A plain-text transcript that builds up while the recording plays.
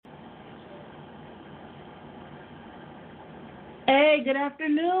Hey, good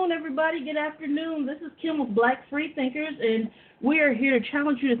afternoon, everybody. Good afternoon. This is Kim with Black Free Thinkers, and we are here to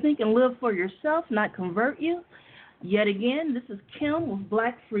challenge you to think and live for yourself, not convert you. Yet again, this is Kim with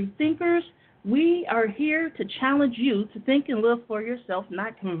Black Free Thinkers. We are here to challenge you to think and live for yourself,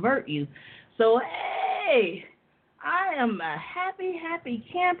 not convert you. So, hey, I am a happy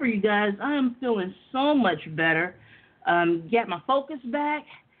camper, you guys. I am feeling so much better. Got my focus back.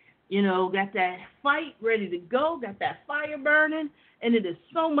 Got that fight ready to go, got that fire burning, and it is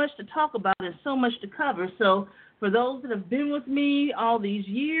so much to talk about and so much to cover. So for those that have been with me all these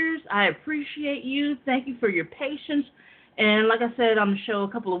years, I appreciate you. Thank you for your patience. And like I said on the show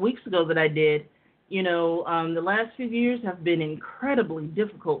a couple of weeks ago that I did, the last few years have been incredibly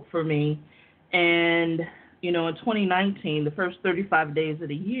difficult for me. And, in 2019, the first 35 days of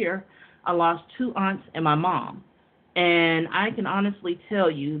the year, I lost two aunts and my mom. And I can honestly tell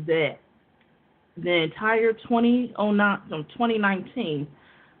you that the entire 2019,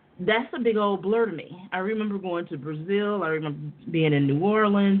 that's a big old blur to me. I remember going to Brazil. I remember being in New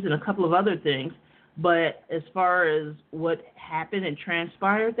Orleans and a couple of other things. But as far as what happened and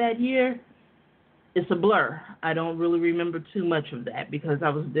transpired that year, it's a blur. I don't really remember too much of that because I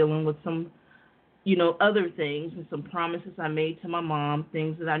was dealing with some other things and some promises I made to my mom,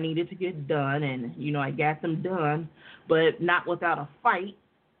 things that I needed to get done, and, I got them done, but not without a fight,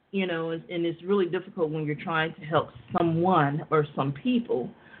 and it's really difficult when you're trying to help someone or some people,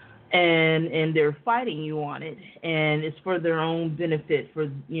 and they're fighting you on it, and it's for their own benefit, for,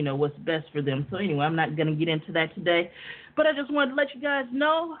 what's best for them. So anyway, I'm not going to get into that today, but I just wanted to let you guys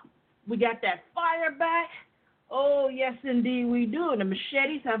know we got that fire back. Oh, yes, indeed, we do. And the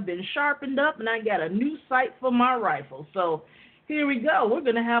machetes have been sharpened up, and I got a new sight for my rifle. So here we go. We're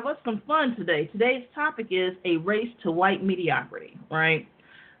going to have us some fun today. Today's topic is a race to white mediocrity, right?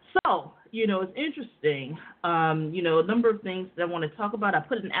 So, it's interesting. A number of things that I want to talk about. I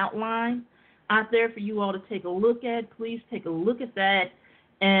put an outline out there for you all to take a look at. Please take a look at that.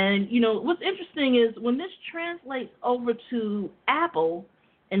 And, what's interesting is when this translates over to Apple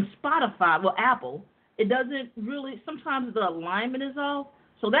and Spotify, well, Apple, it doesn't really, sometimes the alignment is off,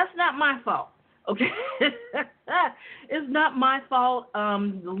 so that's not my fault, okay? It's not my fault.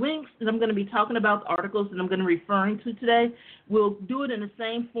 The links that I'm going to be talking about, the articles that I'm going to be referring to today, we'll do it in the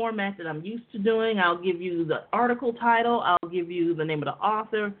same format that I'm used to doing. I'll give you the article title, I'll give you the name of the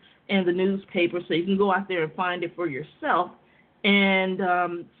author and the newspaper, so you can go out there and find it for yourself. And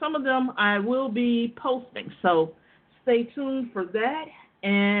some of them I will be posting, so stay tuned for that,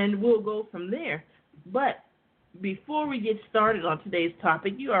 and we'll go from there. But before we get started on today's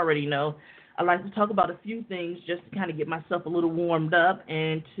topic, you already know I like to talk about a few things just to kind of get myself a little warmed up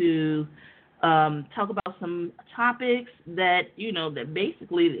and to talk about some topics that, that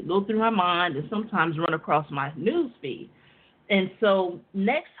basically go through my mind and sometimes run across my news feed. And so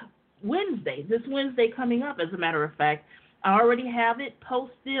next Wednesday, this Wednesday coming up, as a matter of fact, I already have it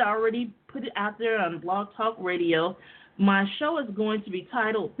posted. I already put it out there on Blog Talk Radio. My show is going to be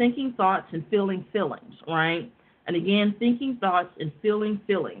titled Thinking Thoughts and Feeling Feelings, right? And again, Thinking Thoughts and Feeling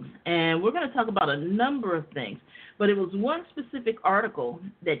Feelings. And we're going to talk about a number of things. But it was one specific article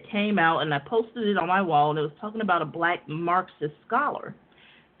that came out, and I posted it on my wall, and it was talking about a black Marxist scholar.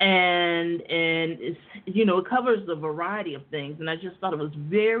 And it's, it covers a variety of things, and I just thought it was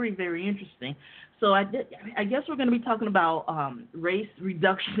very, very interesting. So I guess we're going to be talking about race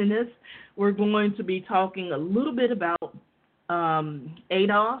reductionists. We're going to be talking a little bit about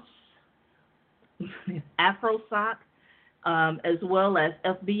ADOS, AfroSoc, as well as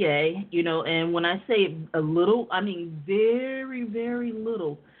FBA, and when I say a little, I mean very, very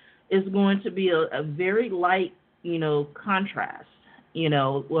little. Is going to be a very light, contrast,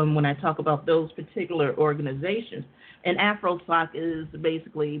 when I talk about those particular organizations. And AfroSoc is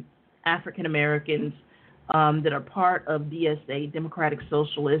basically African Americans that are part of DSA, Democratic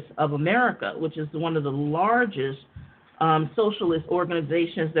Socialists of America, which is one of the largest socialist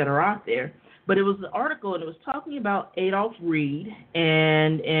organizations that are out there. But it was the article, and it was talking about Adolph Reed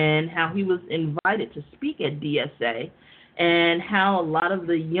and how he was invited to speak at DSA, and how a lot of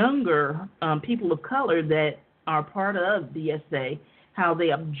the younger people of color that are part of DSA, how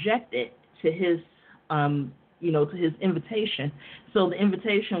they objected to his to his invitation. So the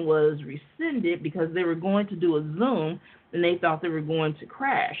invitation was rescinded because they were going to do a Zoom, and they thought they were going to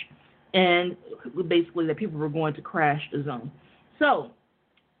crash. And basically that people were going to crash the Zoom. So,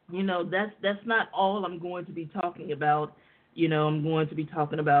 that's not all I'm going to be talking about. I'm going to be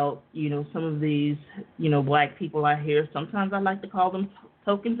talking about, some of these, black people out here. Sometimes I like to call them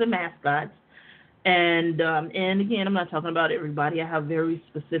tokens and mascots. And again, I'm not talking about everybody. I have very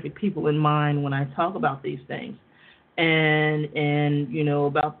specific people in mind when I talk about these things. and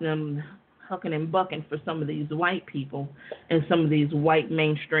about them hucking and bucking for some of these white people and some of these white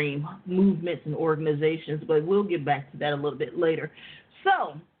mainstream movements and organizations, but we'll get back to that a little bit later.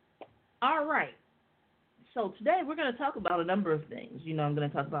 So, all right. So today we're going to talk about a number of things. I'm going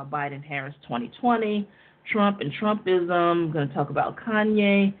to talk about Biden-Harris 2020, Trump and Trumpism. I'm going to talk about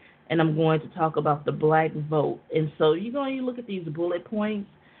Kanye, and I'm going to talk about the black vote. And so you're going to look at these bullet points.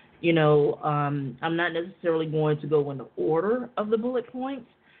 I'm not necessarily going to go in the order of the bullet points,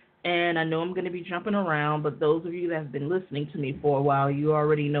 and I know I'm going to be jumping around, but those of you that have been listening to me for a while, you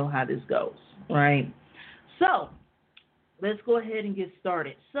already know how this goes, right? So let's go ahead and get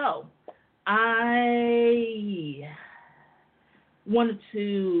started. So I wanted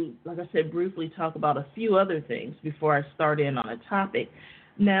to, like I said, briefly talk about a few other things before I start in on a topic.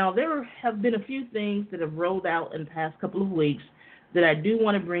 Now, there have been a few things that have rolled out in the past couple of weeks that I do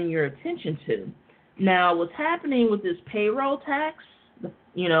want to bring your attention to. Now, what's happening with this payroll tax,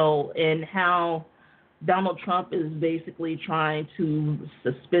 and how Donald Trump is basically trying to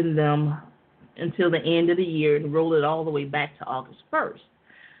suspend them until the end of the year and roll it all the way back to August 1st,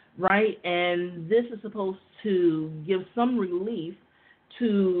 right? And this is supposed to give some relief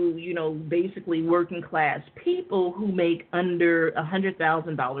to, basically working class people who make under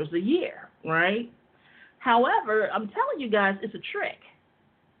 $100,000 a year, right? However, I'm telling you guys, it's a trick.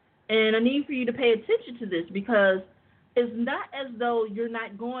 And I need for you to pay attention to this because it's not as though you're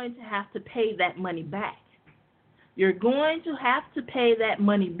not going to have to pay that money back. You're going to have to pay that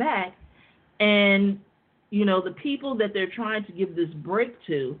money back, and, the people that they're trying to give this break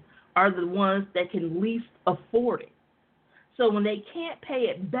to are the ones that can least afford it. So when they can't pay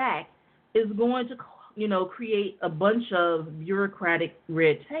it back, it's going to, create a bunch of bureaucratic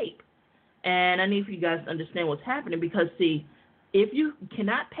red tape. And I need for you guys to understand what's happening because, see, if you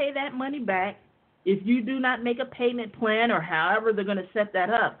cannot pay that money back, if you do not make a payment plan or however they're going to set that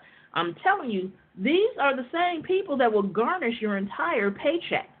up, I'm telling you, these are the same people that will garnish your entire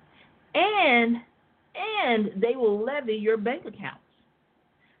paycheck. And they will levy your bank accounts.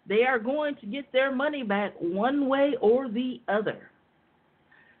 They are going to get their money back one way or the other.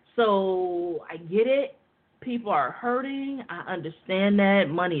 So I get it. People are hurting. I understand that.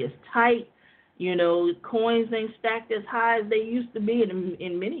 Money is tight. Coins ain't stacked as high as they used to be. And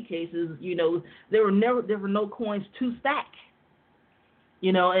in many cases, there were no coins to stack.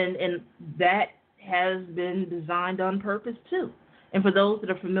 And that has been designed on purpose too. And for those that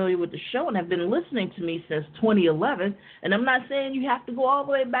are familiar with the show and have been listening to me since 2011, and I'm not saying you have to go all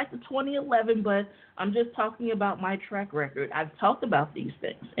the way back to 2011, but I'm just talking about my track record. I've talked about these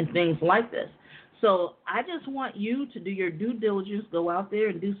things and things like this. So I just want you to do your due diligence, go out there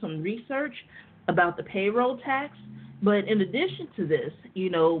and do some research about the payroll tax. But in addition to this,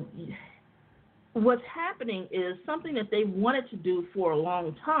 what's happening is something that they wanted to do for a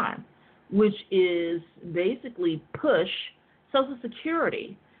long time, which is basically push Social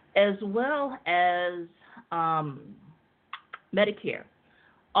Security as well as Medicare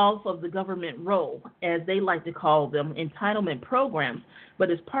off of the government roll, as they like to call them, entitlement programs, but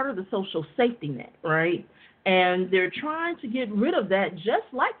it's part of the social safety net, right? And they're trying to get rid of that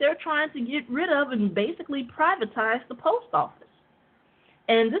just like they're trying to get rid of and basically privatize the post office.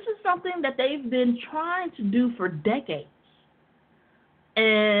 And this is something that they've been trying to do for decades.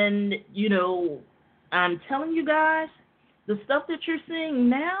 And, I'm telling you guys, the stuff that you're seeing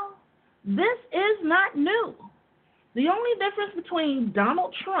now, this is not new. The only difference between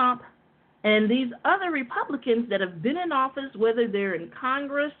Donald Trump and these other Republicans that have been in office, whether they're in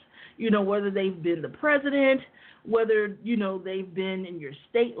Congress, whether they've been the president, whether, they've been in your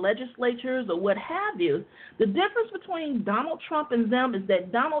state legislatures or what have you, the difference between Donald Trump and them is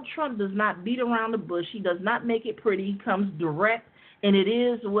that Donald Trump does not beat around the bush. He does not make it pretty. He comes direct, and it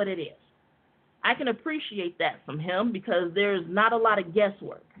is what it is. I can appreciate that from him because there's not a lot of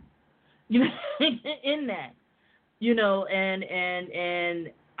guesswork, in that,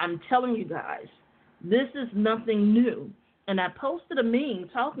 and I'm telling you guys, this is nothing new. And I posted a meme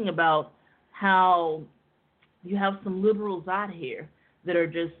talking about how you have some liberals out here that are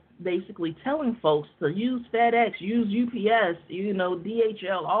just basically telling folks to use FedEx, use UPS,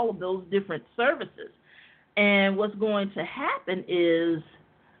 DHL, all of those different services. And what's going to happen is,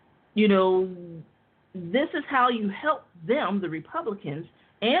 this is how you help them, the Republicans,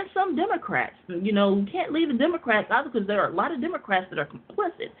 and some Democrats. You can't leave the Democrats out because there are a lot of Democrats that are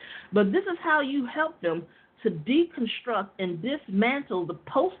complicit. But this is how you help them to deconstruct and dismantle the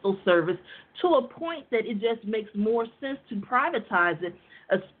postal service to a point that it just makes more sense to privatize it,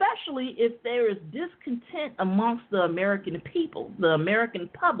 especially if there is discontent amongst the American people, the American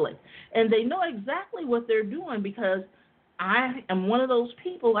public, and they know exactly what they're doing, because I am one of those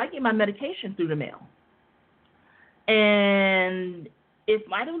people. I get my medication through the mail. And if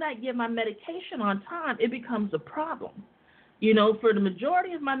I do not get my medication on time, it becomes a problem. For the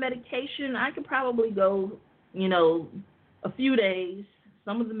majority of my medication, I can probably go, a few days,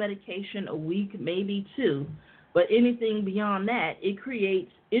 some of the medication a week, maybe 2. But anything beyond that, it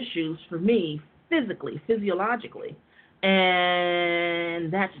creates issues for me physically, physiologically.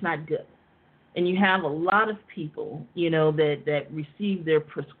 And that's not good. And you have a lot of people, that receive their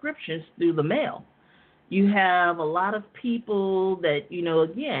prescriptions through the mail. You have a lot of people that,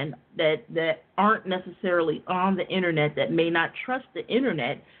 again, that aren't necessarily on the internet, that may not trust the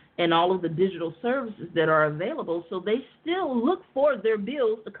internet and all of the digital services that are available. So they still look for their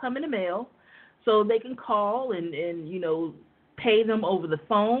bills to come in the mail so they can call and pay them over the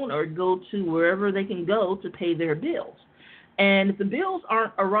phone or go to wherever they can go to pay their bills. And if the bills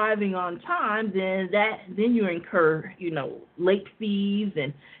aren't arriving on time, then you incur, late fees,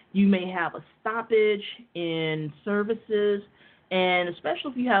 and you may have a stoppage in services, and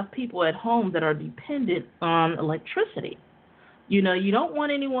especially if you have people at home that are dependent on electricity. You don't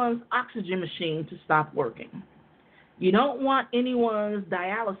want anyone's oxygen machine to stop working. You don't want anyone's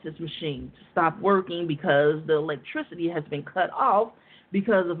dialysis machine to stop working because the electricity has been cut off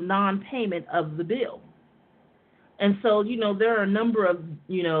because of non-payment of the bill. And so, there are a number of,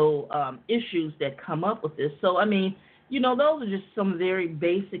 issues that come up with this. So, those are just some very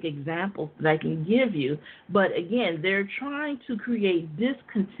basic examples that I can give you. But again, they're trying to create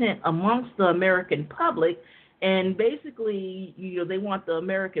discontent amongst the American public. And basically, they want the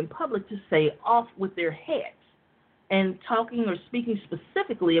American public to say off with their heads, and talking or speaking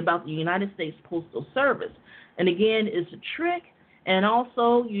specifically about the United States Postal Service. And again, it's a trick. And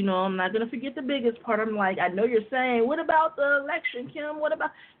also, I'm not going to forget the biggest part. I'm like, I know you're saying, what about the election, Kim? What about?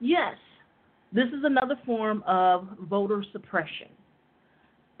 Yes, this is another form of voter suppression.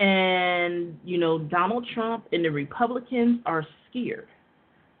 And, Donald Trump and the Republicans are scared.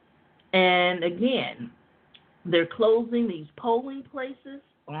 And again, they're closing these polling places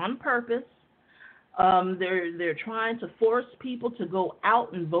on purpose. They're trying to force people to go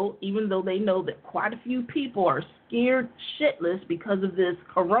out and vote, even though they know that quite a few people are scared shitless because of this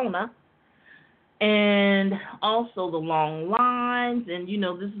corona, and also the long lines. And,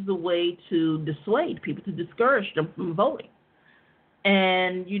 this is a way to dissuade people, to discourage them from voting.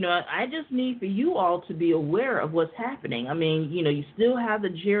 And, I just need for you all to be aware of what's happening. You still have the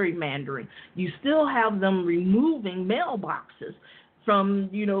gerrymandering. You still have them removing mailboxes from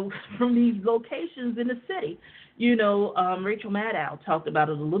these locations in the city. Rachel Maddow talked about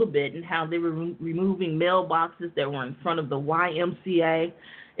it a little bit, and how they were removing mailboxes that were in front of the YMCA,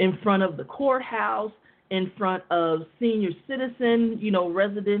 in front of the courthouse, in front of senior citizen,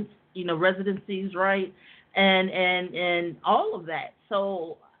 residencies, right? And all of that.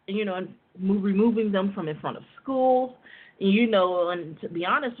 So, and removing them from in front of schools. And to be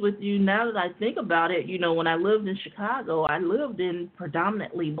honest with you, now that I think about it, when I lived in Chicago, I lived in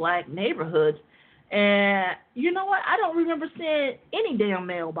predominantly black neighborhoods. And you know what? I don't remember seeing any damn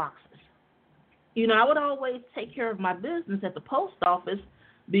mailboxes. I would always take care of my business at the post office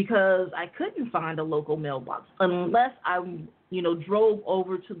because I couldn't find a local mailbox unless I, drove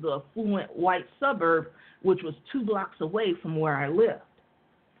over to the affluent white suburb, which was 2 blocks away from where I lived.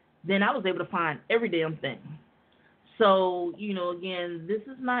 Then I was able to find every damn thing. So, again, this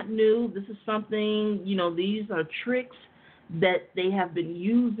is not new. This is something, these are tricks that they have been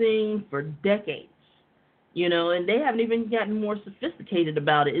using for decades, and they haven't even gotten more sophisticated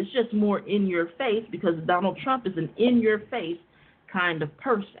about it. It's just more in your face because Donald Trump is an in your face kind of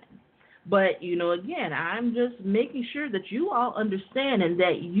person. But, again, I'm just making sure that you all understand, and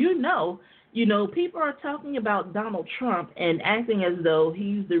that people are talking about Donald Trump and acting as though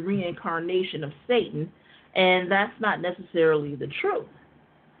he's the reincarnation of Satan. And that's not necessarily the truth.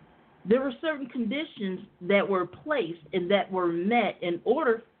 There were certain conditions that were placed and that were met in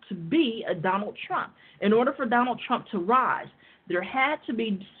order to be a Donald Trump. In order for Donald Trump to rise, there had to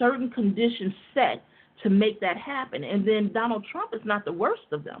be certain conditions set to make that happen. And then Donald Trump is not the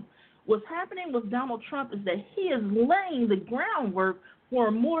worst of them. What's happening with Donald Trump is that he is laying the groundwork for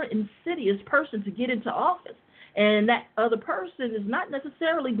a more insidious person to get into office. And that other person is not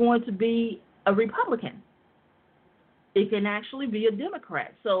necessarily going to be a Republican. It can actually be a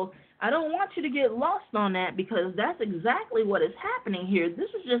Democrat. So I don't want you to get lost on that, because that's exactly what is happening here. This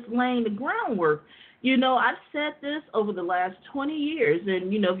is just laying the groundwork. I've said this over the last 20 years.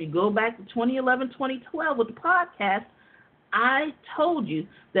 And, if you go back to 2011, 2012 with the podcast, I told you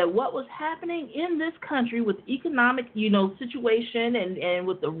that what was happening in this country with economic, situation and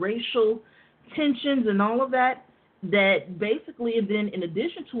with the racial tensions and all of that, that basically, and then in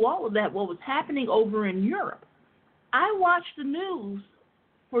addition to all of that, what was happening over in Europe. I watched the news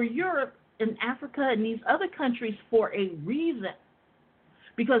for Europe and Africa and these other countries for a reason,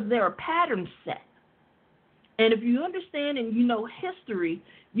 because there are patterns set. And if you understand and you know history,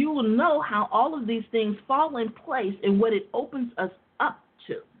 you will know how all of these things fall in place and what it opens us up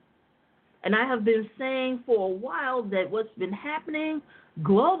to. And I have been saying for a while that what's been happening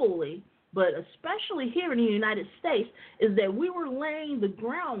globally, but especially here in the United States, is that we were laying the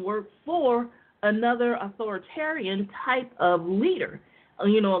groundwork for another authoritarian type of leader,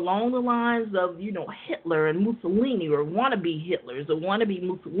 along the lines of, Hitler and Mussolini, or wannabe Hitlers or wannabe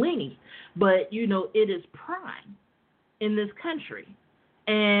Mussolinis. But, it is prime in this country.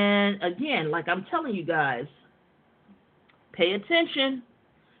 And again, like I'm telling you guys, pay attention.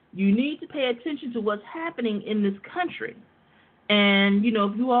 You need to pay attention to what's happening in this country. And,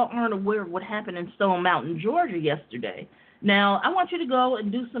 if you all aren't aware of what happened in Stone Mountain, Georgia yesterday, now I want you to go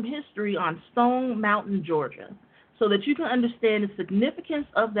and do some history on Stone Mountain, Georgia, so that you can understand the significance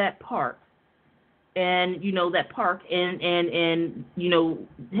of that park and,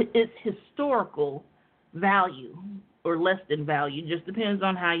 its historical value or less than value. Just depends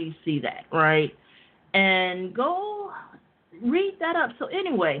on how you see that, right? And go read that up. So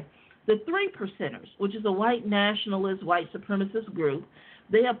anyway, the 3%ers, which is a white nationalist, white supremacist group,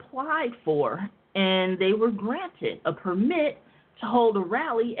 they applied for and they were granted a permit to hold a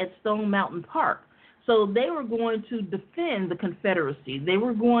rally at Stone Mountain Park. So they were going to defend the Confederacy. They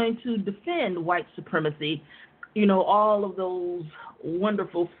were going to defend white supremacy, all of those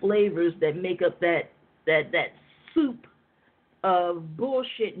wonderful flavors that make up that soup of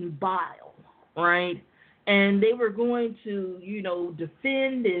bullshit and bile, right? And they were going to,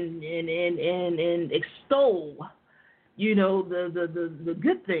 defend and extol, the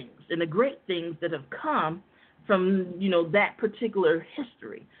good things and the great things that have come from, that particular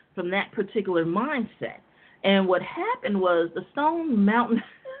history, from that particular mindset. And what happened was the Stone Mountain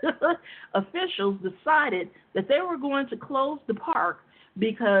officials decided that they were going to close the park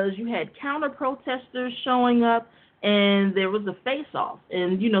because you had counter-protesters showing up and there was a face-off.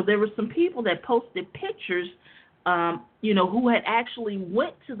 And, there were some people that posted pictures, who had actually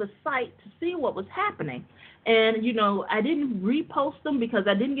went to the site to see what was happening. And, I didn't repost them because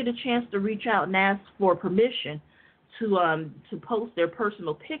I didn't get a chance to reach out and ask for permission to post their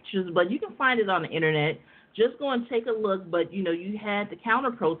personal pictures, but you can find it on the internet. Just go and take a look. But, you had the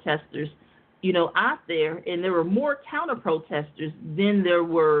counter-protesters, out there, and there were more counter-protesters than there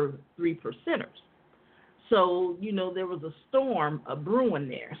were 3%ers. So, there was a storm brewing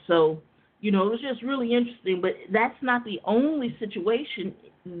there. So, it was just really interesting. But that's not the only situation,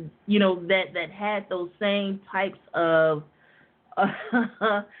 that had those same types of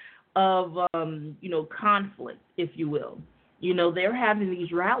conflict, if you will. They're having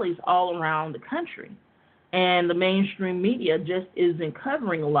these rallies all around the country, and the mainstream media just isn't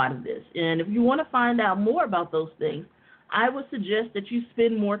covering a lot of this. And if you want to find out more about those things, I would suggest that you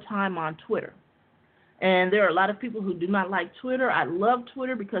spend more time on Twitter. And there are a lot of people who do not like Twitter. I love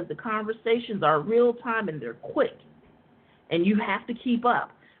Twitter because the conversations are real time and they're quick, and you have to keep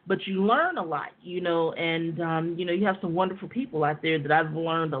up. But you learn a lot, and, you have some wonderful people out there that I've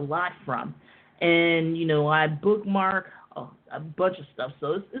learned a lot from. And, I bookmark a bunch of stuff.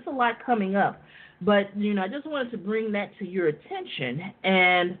 So it's a lot coming up. But, I just wanted to bring that to your attention.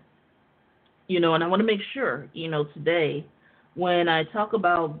 And, and I want to make sure, today, when I talk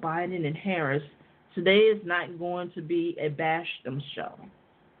about Biden and Harris, today is not going to be a bash them show.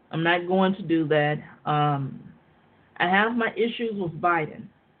 I'm not going to do that. I have my issues with Biden.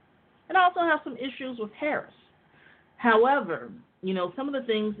 And I also have some issues with Harris. However, some of the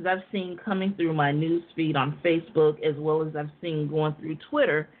things that I've seen coming through my news feed on Facebook, as well as I've seen going through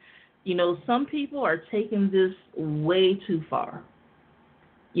Twitter, some people are taking this way too far.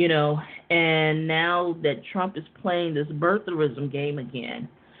 And now that Trump is playing this birtherism game again,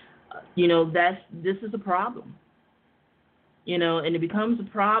 this is a problem. And it becomes a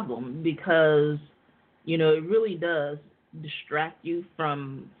problem because, it really does distract you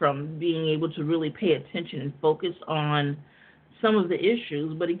from being able to really pay attention and focus on some of the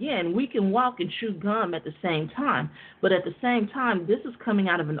issues. But again, we can walk and chew gum at the same time. But at the same time, this is coming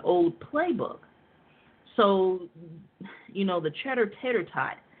out of an old playbook. So, the cheddar tater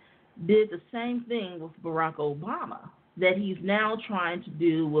tot did the same thing with Barack Obama that he's now trying to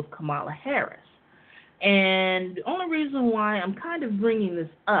do with Kamala Harris. And the only reason why I'm kind of bringing this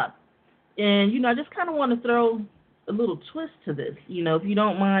up, and, I just kind of want to throw a little twist to this, if you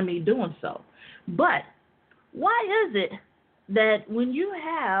don't mind me doing so. But why is it that when you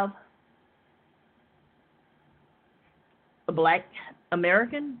have a Black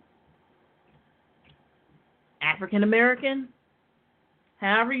American, African American,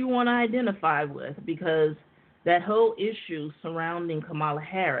 however you want to identify with, because that whole issue surrounding Kamala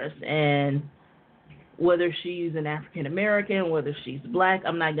Harris and whether she's an African American, whether she's Black,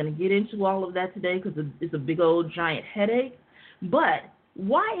 I'm not going to get into all of that today because it's a big old giant headache. But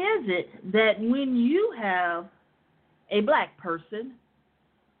why is it that when you have a Black person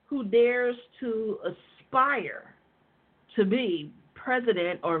who dares to aspire to be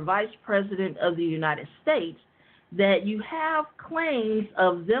president or vice president of the United States, that you have claims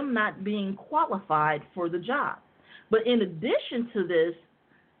of them not being qualified for the job? But in addition to this,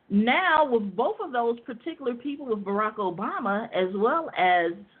 now with both of those particular people, with Barack Obama as well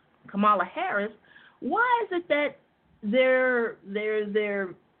as Kamala Harris, why is it that their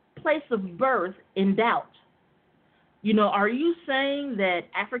place of birth in doubt? Are you saying that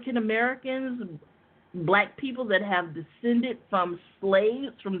African Americans, Black people that have descended from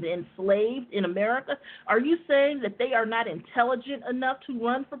slaves, from the enslaved in America, are you saying that they are not intelligent enough to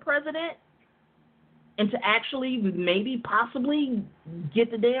run for president and to actually maybe possibly get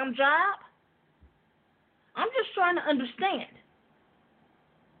the damn job? I'm just trying to understand.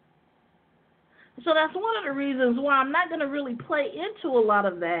 So that's one of the reasons why I'm not going to really play into a lot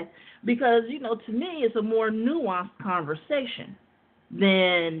of that, because, to me, it's a more nuanced conversation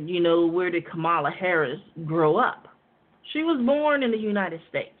than, where did Kamala Harris grow up? She was born in the United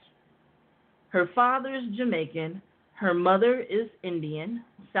States. Her father is Jamaican. Her mother is Indian,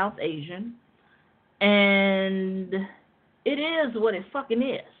 South Asian. And it is what it fucking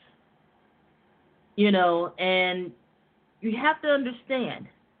is. And you have to understand,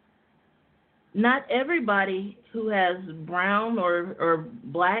 not everybody who has brown or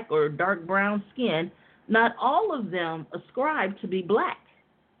Black or dark brown skin, not all of them ascribe to be Black.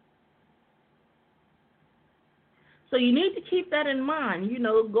 So you need to keep that in mind.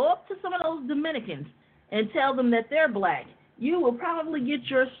 Go up to some of those Dominicans and tell them that they're Black. You will probably get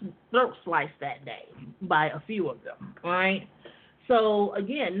your throat sliced that day by a few of them, all right? So,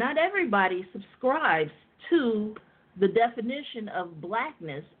 again, not everybody subscribes to the definition of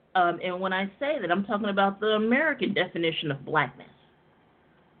Blackness. And when I say that, I'm talking about the American definition of Blackness.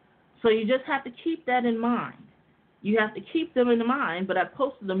 So you just have to keep that in mind. You have to keep them in mind. But I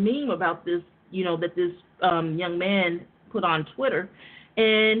posted a meme about this, that this young man put on Twitter.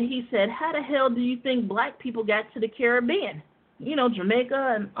 And he said, how the hell do you think Black people got to the Caribbean?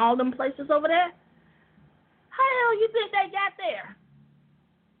 Jamaica and all them places over there. How the hell you think they got there?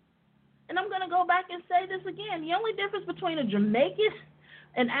 And I'm going to go back and say this again. The only difference between a Jamaican,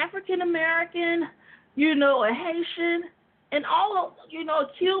 an African American, a Haitian, and all of,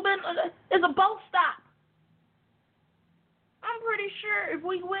 a Cuban is a boat stop. I'm pretty sure if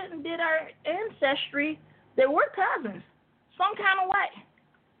we went and did our ancestry, that we're cousins, some kind of way.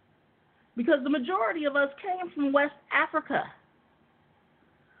 Because the majority of us came from West Africa.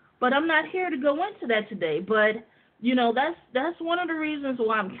 But I'm not here to go into that today. But, that's one of the reasons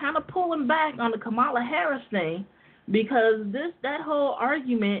why I'm kind of pulling back on the Kamala Harris thing, because that whole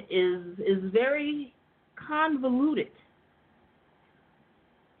argument is very convoluted.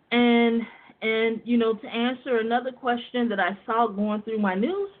 And to answer another question that I saw going through my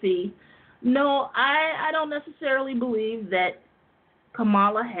news feed, no, I don't necessarily believe that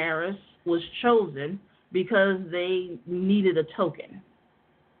Kamala Harris was chosen because they needed a token.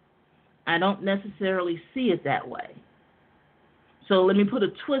 I don't necessarily see it that way. So let me put a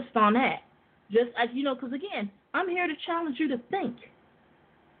twist on that. Just, because again, I'm here to challenge you to think.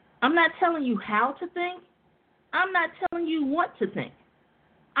 I'm not telling you how to think. I'm not telling you what to think.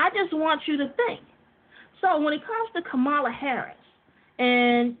 I just want you to think. So when it comes to Kamala Harris,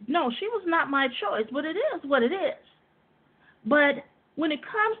 and no, she was not my choice, but it is what it is. But when it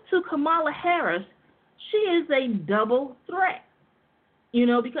comes to Kamala Harris, she is a double threat.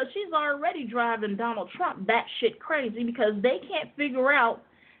 Because she's already driving Donald Trump batshit crazy, because they can't figure out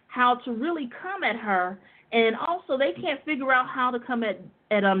how to really come at her, and also they can't figure out how to come at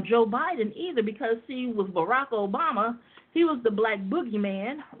Joe Biden either, because, see, with Barack Obama, he was the black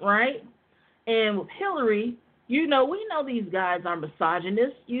boogeyman, right? And with Hillary, we know these guys are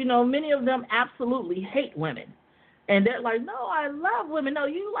misogynists. Many of them absolutely hate women. And they're like, no, I love women. No,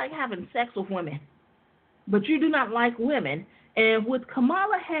 you like having sex with women, but you do not like women. And with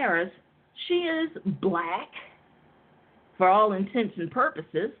Kamala Harris, she is Black for all intents and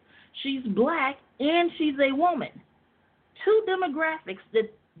purposes. She's Black and she's a woman. Two demographics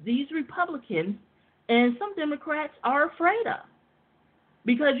that these Republicans and some Democrats are afraid of.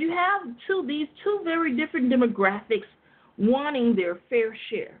 Because you have these two very different demographics wanting their fair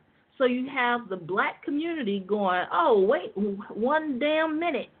share. So you have the black community going, oh, wait, one damn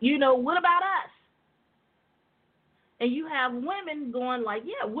minute, what about us? And you have women going like,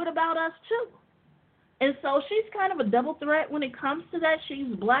 yeah, what about us too? And so she's kind of a double threat when it comes to that. She's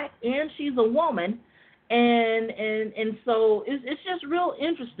black and she's a woman. And so it's just real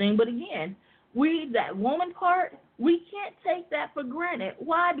interesting. But again, that woman part, we can't take that for granted.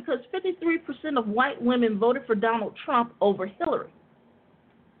 Why? Because 53% of white women voted for Donald Trump over Hillary.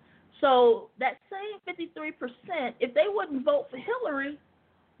 So that same 53%, if they wouldn't vote for Hillary,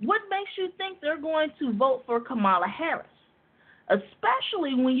 what makes you think they're going to vote for Kamala Harris?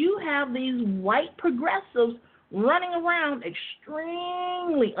 Especially when you have these white progressives running around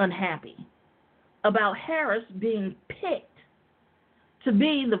extremely unhappy about Harris being picked to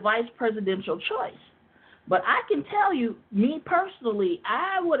be the vice presidential choice. But I can tell you, me personally,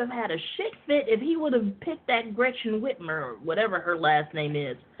 I would have had a shit fit if he would have picked that Gretchen Whitmer, or whatever her last name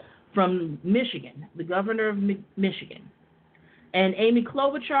is, from Michigan, the governor of Michigan. And Amy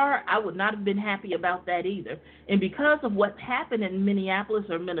Klobuchar, I would not have been happy about that either. And because of what happened in Minneapolis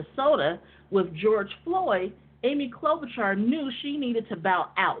or Minnesota with George Floyd, Amy Klobuchar knew she needed to bow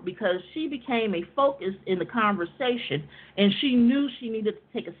out because she became a focus in the conversation, and she knew she needed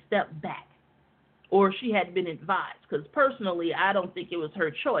to take a step back, or she had been advised. Because personally, I don't think it was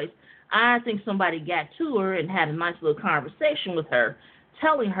her choice. I think somebody got to her and had a nice little conversation with her,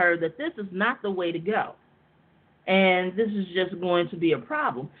 telling her that this is not the way to go. And this is just going to be a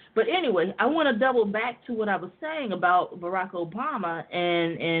problem. But anyway, I want to double back to what I was saying about Barack Obama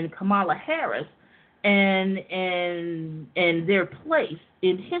and Kamala Harris and their place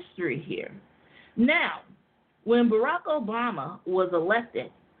in history here. Now, when Barack Obama was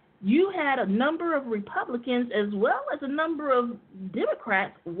elected, you had a number of Republicans as well as a number of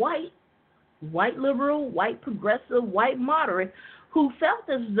Democrats, white liberal, white progressive, white moderate, who felt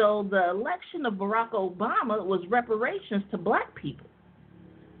as though the election of Barack Obama was reparations to black people.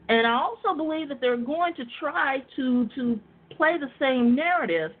 And I also believe that they're going to try to play the same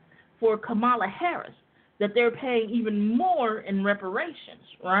narrative for Kamala Harris, that they're paying even more in reparations,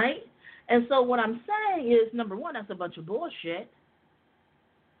 right? And so what I'm saying is, number one, that's a bunch of bullshit.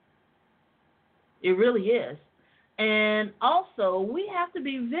 It really is. And also, we have to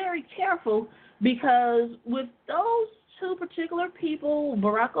be very careful because with those two particular people,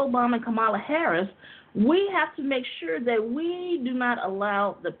 Barack Obama and Kamala Harris, we have to make sure that we do not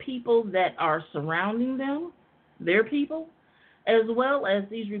allow the people that are surrounding them, their people, as well as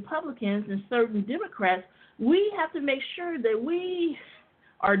these Republicans and certain Democrats, we have to make sure that we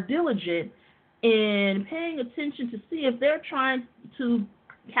are diligent in paying attention to see if they're trying to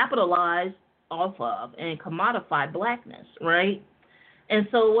capitalize off of and commodify blackness, right? And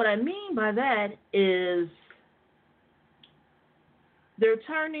so what I mean by that is they're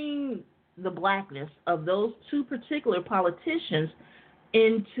turning the blackness of those two particular politicians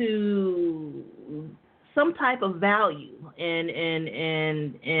into some type of value in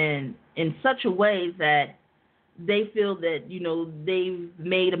such a way that they feel that, they've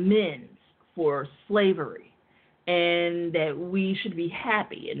made amends for slavery and that we should be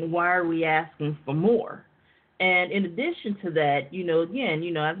happy, and why are we asking for more? And in addition to that,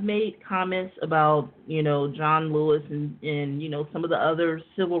 again, I've made comments about, John Lewis and some of the other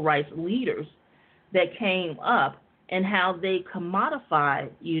civil rights leaders that came up and how they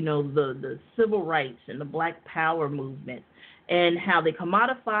commodified, the civil rights and the Black Power movement and how they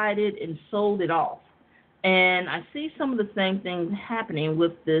commodified it and sold it off. And I see some of the same things happening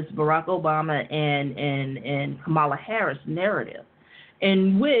with this Barack Obama and Kamala Harris narrative,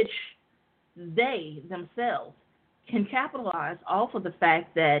 in which they themselves can capitalize off of the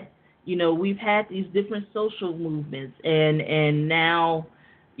fact that, we've had these different social movements and now,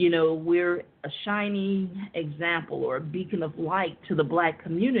 we're a shining example or a beacon of light to the black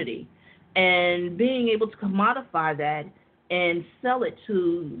community, and being able to commodify that and sell it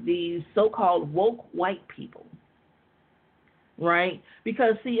to these so-called woke white people, right?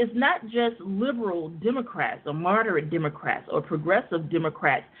 Because, see, it's not just liberal Democrats or moderate Democrats or progressive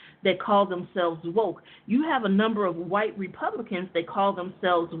Democrats that call themselves woke. You have a number of white Republicans that call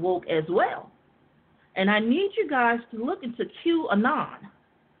themselves woke as well. And I need you guys to look into QAnon,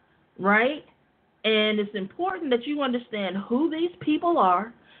 right? And it's important that you understand who these people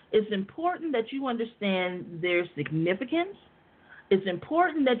are. It's important that you understand their significance. It's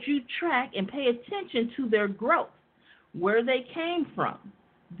important that you track and pay attention to their growth, where they came from,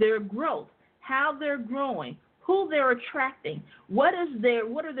 their growth, how they're growing, who they're attracting, what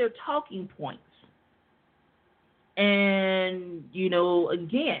are their talking points, And,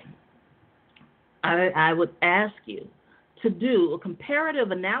 again, I would ask you to do a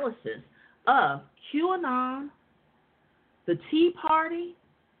comparative analysis of QAnon, the Tea Party,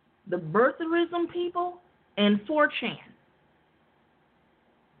 the Birtherism people, and 4chan.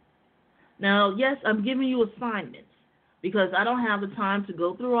 Now, yes, I'm giving you assignments because I don't have the time to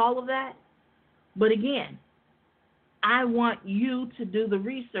go through all of that. But again, I want you to do the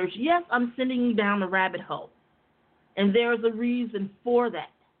research. Yes, I'm sending you down the rabbit hole, and there's a reason for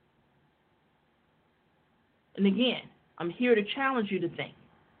that. And again, I'm here to challenge you to think.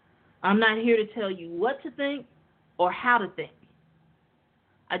 I'm not here to tell you what to think or how to think.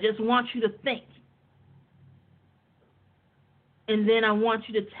 I just want you to think. And then I want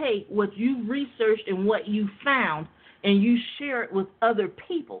you to take what you've researched and what you found and you share it with other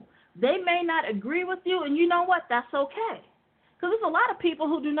people. They may not agree with you, and you know what? That's okay. Because there's a lot of people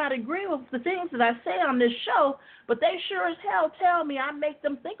who do not agree with the things that I say on this show, but they sure as hell tell me I make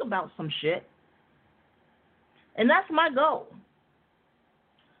them think about some shit. And that's my goal.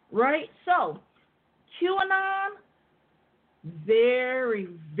 Right? So, QAnon, very,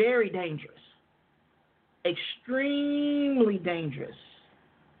 very dangerous. Extremely dangerous.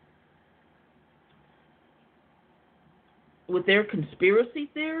 With their conspiracy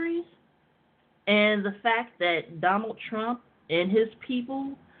theories and the fact that Donald Trump and his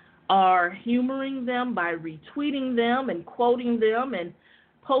people are humoring them by retweeting them and quoting them and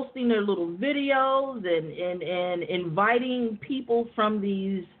posting their little videos and inviting people from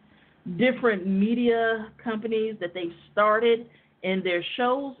these different media companies that they've started in their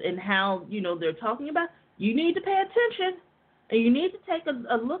shows and how, they're talking about. You need to pay attention, and you need to take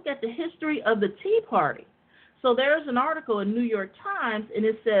a look at the history of the Tea Party. So there's an article in New York Times, and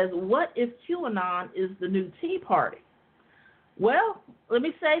it says, what if QAnon is the new Tea Party? Well, let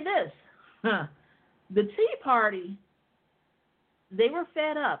me say this. The Tea Party, they were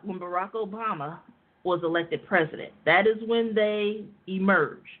fed up when Barack Obama was elected president. That is when they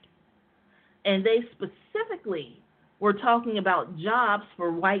emerged. And they specifically were talking about jobs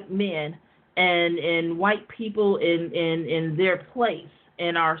for white men and white people in their place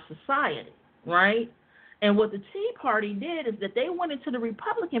in our society, right? And what the Tea Party did is that they went into the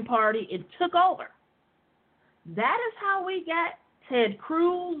Republican Party and took over. That is how we got Ted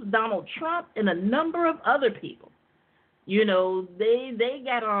Cruz, Donald Trump, and a number of other people. They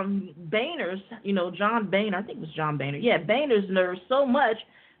got on Boehner's, John Boehner, I think it was John Boehner. Yeah, Boehner's nerves so much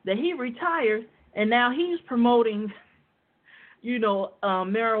that he retired, and now he's promoting,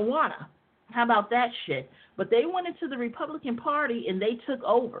 marijuana. How about that shit? But they went into the Republican Party, and they took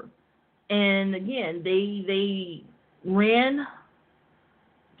over. And again, they ran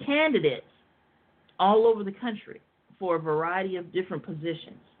candidates all over the country for a variety of different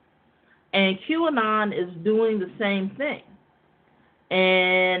positions. And QAnon is doing the same thing.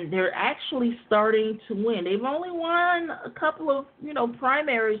 And they're actually starting to win. They've only won a couple of,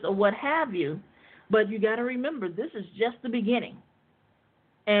 primaries or what have you. But you got to remember, this is just the beginning.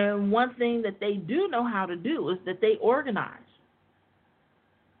 And one thing that they do know how to do is that they organize.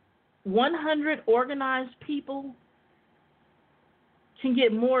 100 organized people can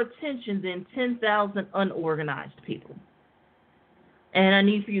get more attention than 10,000 unorganized people. And I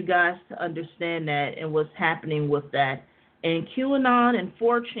need for you guys to understand that and what's happening with that. And QAnon and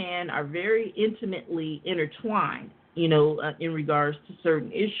 4chan are very intimately intertwined, in regards to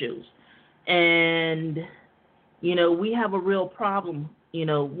certain issues. And, we have a real problem,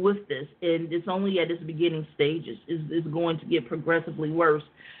 with this. And it's only at its beginning stages. It's going to get progressively worse.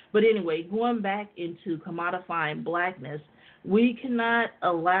 But anyway, going back into commodifying blackness, we cannot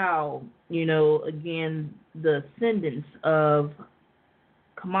allow, again, the ascendance of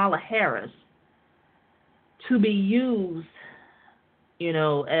Kamala Harris to be used,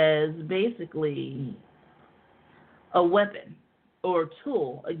 as basically a weapon or a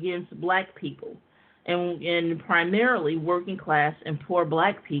tool against black people and primarily working class and poor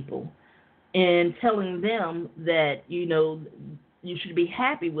black people, and telling them that, you should be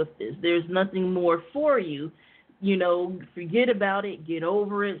happy with this. There's nothing more for you. Forget about it, get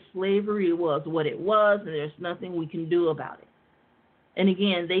over it. Slavery was what it was, and there's nothing we can do about it. And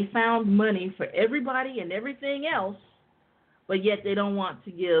again, they found money for everybody and everything else, but yet they don't want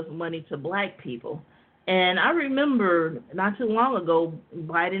to give money to black people. And I remember not too long ago,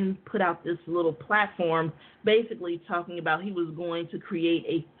 Biden put out this little platform basically talking about he was going to create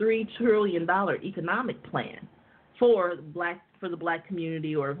a $3 trillion economic plan for the black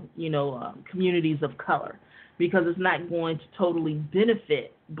community or, communities of color, because it's not going to totally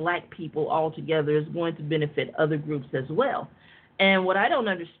benefit black people altogether. It's going to benefit other groups as well. And what I don't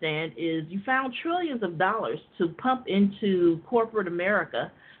understand is you found trillions of dollars to pump into corporate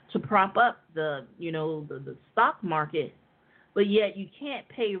America to prop up the stock market, but yet you can't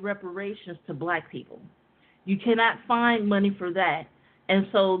pay reparations to black people. You cannot find money for that. And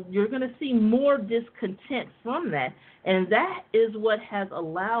so you're going to see more discontent from that. And that is what has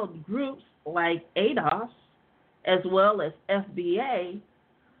allowed groups like ADOS as well as FBA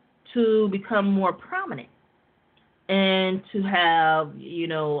to become more prominent and to have,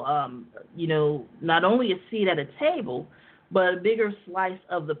 not only a seat at a table, but a bigger slice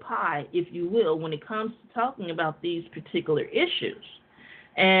of the pie, if you will, when it comes to talking about these particular issues.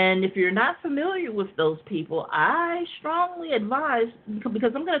 And if you're not familiar with those people, I strongly advise,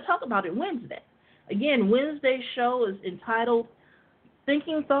 because I'm going to talk about it Wednesday. Again, Wednesday's show is entitled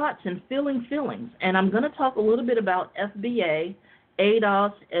Thinking Thoughts and Feeling Feelings. And I'm going to talk a little bit about FBA,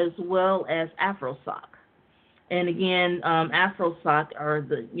 ADOS, as well as AfroSoc. And again, AfroSoc are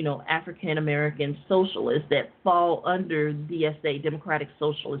the, African American socialists that fall under DSA, Democratic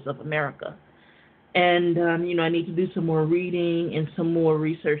Socialists of America. And, I need to do some more reading and some more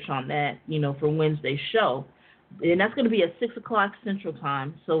research on that, for Wednesday's show. And that's going to be at 6 o'clock Central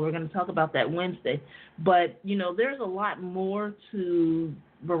Time, so we're going to talk about that Wednesday. But, there's a lot more to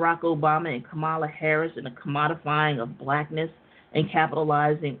Barack Obama and Kamala Harris and the commodifying of blackness and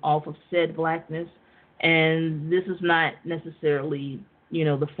capitalizing off of said blackness. And this is not necessarily,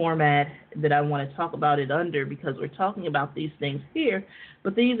 the format that I want to talk about it under, because we're talking about these things here.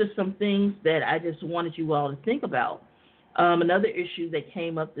 But these are some things that I just wanted you all to think about. Another issue that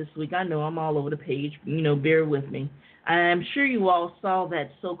came up this week, I know I'm all over the page, bear with me. I'm sure you all saw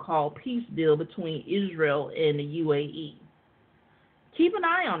that so-called peace deal between Israel and the UAE. Keep an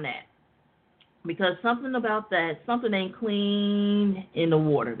eye on that, because something about that, something ain't clean in the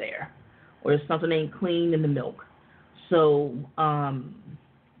water there, or something ain't clean in the milk. So,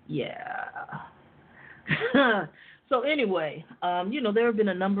 yeah. So anyway, there have been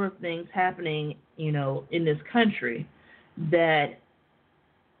a number of things happening, in this country that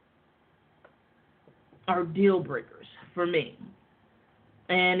are deal breakers for me.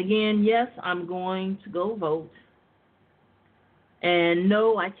 And again, yes, I'm going to go vote. And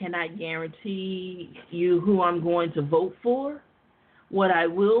no, I cannot guarantee you who I'm going to vote for. What I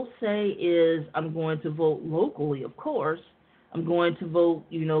will say is I'm going to vote locally, of course. I'm going to vote,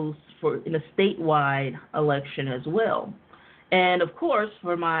 for in a statewide election as well. And, of course,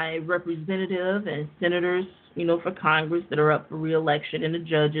 for my representative and senators, for Congress that are up for re-election, and the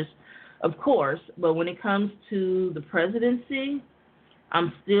judges, of course. But when it comes to the presidency,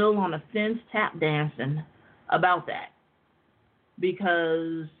 I'm still on the fence tap dancing about that,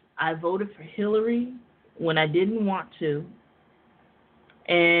 because I voted for Hillary when I didn't want to.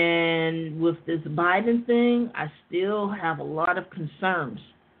 And with this Biden thing, I still have a lot of concerns.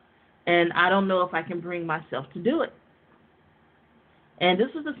 And I don't know if I can bring myself to do it. And this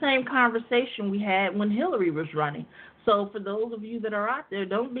is the same conversation we had when Hillary was running. So for those of you that are out there,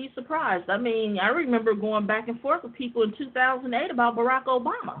 don't be surprised. I mean, I remember going back and forth with people in 2008 about Barack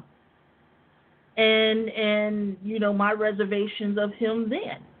Obama. And my reservations of him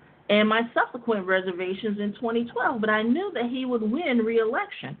then. And my subsequent reservations in 2012, but I knew that he would win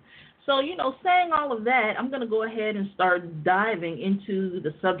re-election. So, saying all of that, I'm going to go ahead and start diving into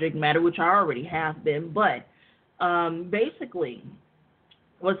the subject matter, which I already have been. But basically,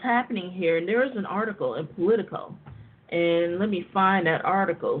 what's happening here, and there is an article in Politico, and let me find that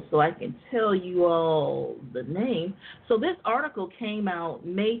article so I can tell you all the name. So this article came out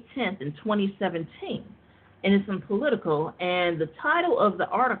May 10th in 2017. And it's in Politico, and the title of the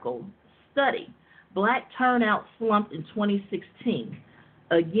article, Study, Black Turnout Slumped in 2016.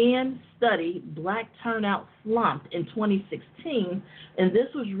 Again, study, Black Turnout Slumped in 2016, and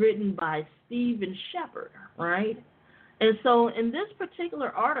this was written by Stephen Shepard, right? And so in this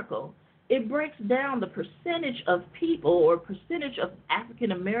particular article, it breaks down the percentage of people or percentage of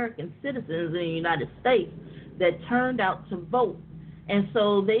African-American citizens in the United States that turned out to vote. And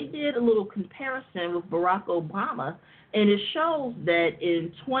so they did a little comparison with Barack Obama, and it shows that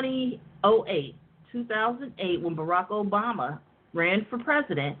in 2008, when Barack Obama ran for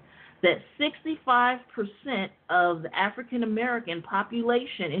president, that 65% of the African-American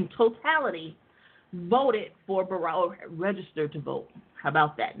population in totality voted for Barack, or registered to vote. How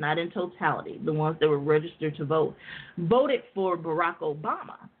about that? Not in totality. The ones that were registered to vote voted for Barack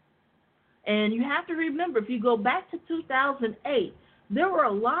Obama. And you have to remember, if you go back to 2008, there were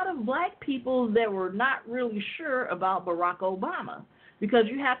a lot of black people that were not really sure about Barack Obama, because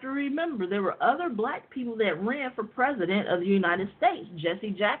you have to remember there were other black people that ran for president of the United States, Jesse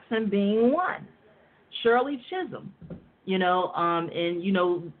Jackson being one, Shirley Chisholm, And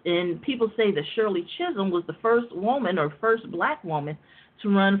people say that Shirley Chisholm was the first woman or first black woman to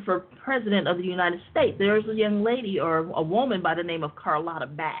run for president of the United States. There's a young lady or a woman by the name of Carlotta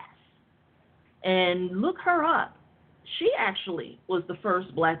Bass. And look her up. She actually was the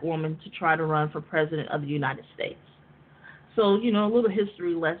first black woman to try to run for president of the United States. So, a little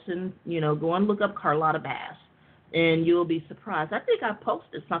history lesson, go and look up Carlotta Bass, and you'll be surprised. I think I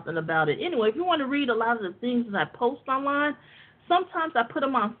posted something about it. Anyway, if you want to read a lot of the things that I post online, sometimes I put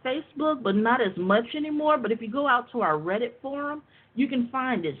them on Facebook, but not as much anymore. But if you go out to our Reddit forum, you can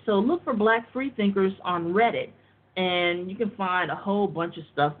find it. So look for Black Freethinkers on Reddit, and you can find a whole bunch of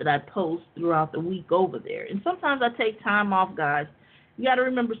stuff that I post throughout the week over there. And sometimes I take time off, guys. You got to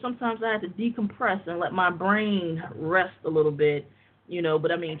remember, sometimes I have to decompress and let my brain rest a little bit,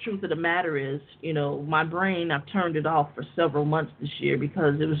 But, truth of the matter is, my brain, I've turned it off for several months this year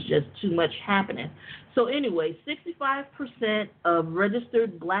because it was just too much happening. So, anyway, 65% of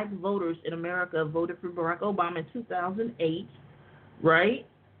registered black voters in America voted for Barack Obama in 2008, right?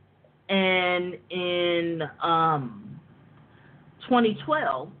 And in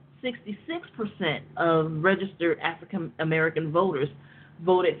 2012, 66% of registered African American voters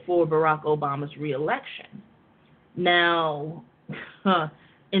voted for Barack Obama's reelection. Now,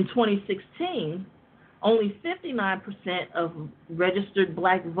 in 2016, only 59% of registered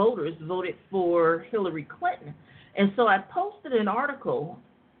black voters voted for Hillary Clinton. And so I posted an article.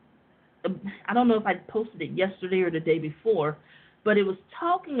 I don't know if I posted it yesterday or the day before, but it was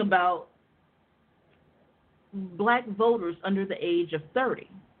talking about black voters under the age of 30.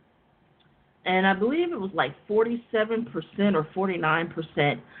 And I believe it was like 47% or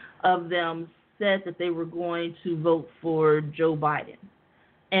 49% of them said that they were going to vote for Joe Biden.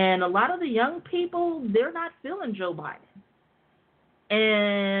 And a lot of the young people, they're not feeling Joe Biden.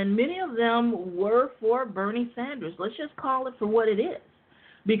 And many of them were for Bernie Sanders. Let's just call it for what it is.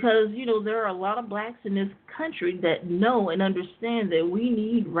 Because, there are a lot of blacks in this country that know and understand that we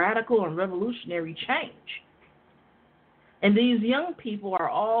need radical and revolutionary change. And these young people are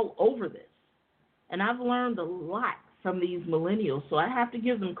all over this. And I've learned a lot from these millennials, so I have to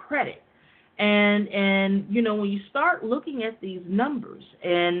give them credit. And when you start looking at these numbers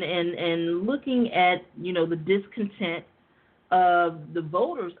and looking at, the discontent of the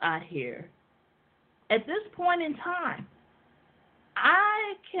voters out here, at this point in time,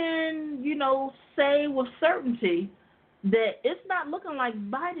 I can, say with certainty that it's not looking like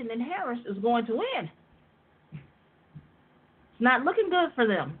Biden and Harris is going to win. It's not looking good for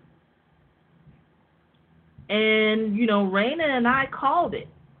them. And, Raina and I called it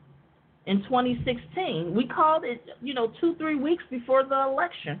in 2016. We called it, 2-3 weeks before the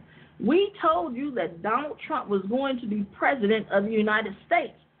election. We told you that Donald Trump was going to be president of the United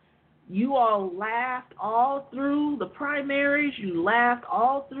States. You all laughed all through the primaries. You laughed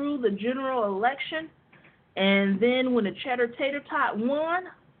all through the general election. And then when the Cheddar Tater Tot won,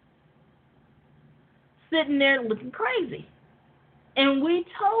 sitting there looking crazy. And we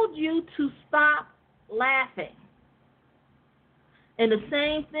told you to stop laughing. And the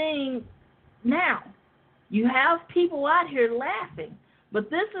same thing now. You have people out here laughing, but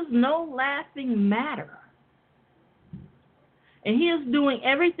this is no laughing matter. And he is doing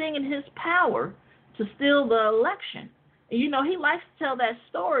everything in his power to steal the election. And, he likes to tell that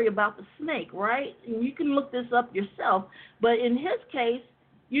story about the snake, right? And you can look this up yourself. But in his case,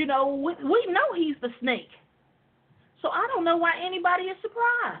 we know he's the snake. So I don't know why anybody is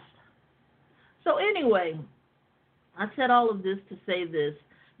surprised. So anyway, I said all of this to say this.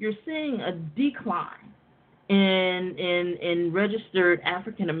 You're seeing a decline in registered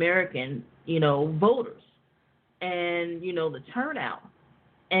African American, voters and, the turnout.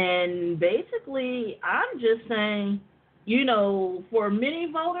 And basically, I'm just saying, for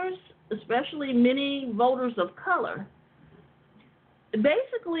many voters, especially many voters of color,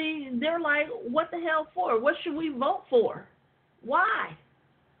 basically they're like, what the hell for? What should we vote for? Why?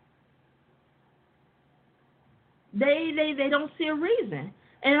 They don't see a reason.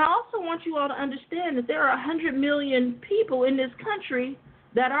 And I also want you all to understand that there are 100 million people in this country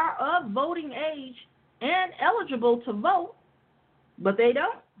that are of voting age and eligible to vote, but they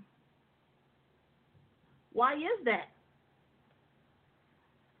don't. Why is that?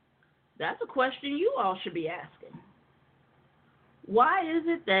 That's a question you all should be asking. Why is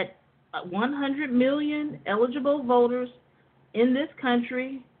it that 100 million eligible voters in this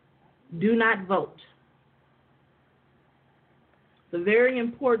country do not vote? It's a very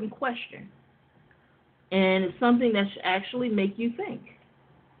important question, and it's something that should actually make you think,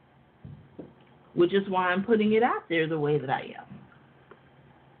 which is why I'm putting it out there the way that I am.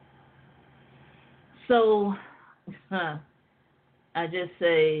 So I just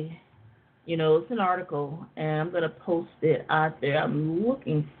say, it's an article, and I'm going to post it out there. I'm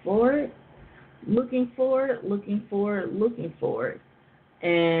looking for it.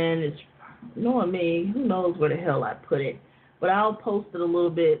 And it's knowing me, who knows where the hell I put it. But I'll post it a little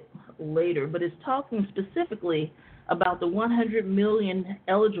bit later. But it's talking specifically about the 100 million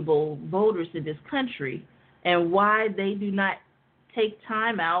eligible voters in this country and why they do not take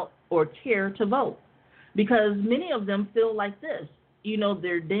time out or care to vote. Because many of them feel like this.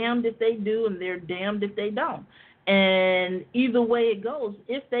 They're damned if they do and they're damned if they don't. And either way it goes,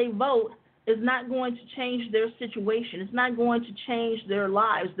 if they vote, it's not going to change their situation. It's not going to change their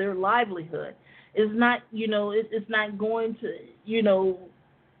lives, their livelihood. It's not, it's not going to,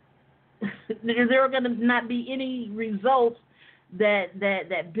 there are going to not be any results that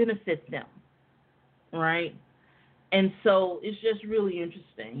benefit them, right? And so it's just really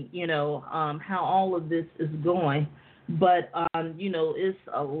interesting, how all of this is going. But, it's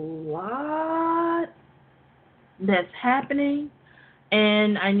a lot that's happening.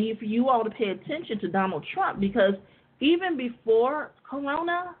 And I need for you all to pay attention to Donald Trump, because even before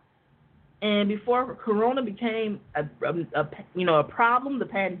Corona and before Corona became a problem, the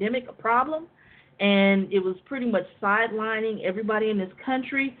pandemic a problem, and it was pretty much sidelining everybody in this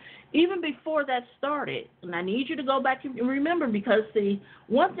country, even before that started. And I need you to go back and remember, because, see,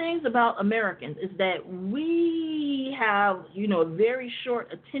 one thing about Americans is that we have, a very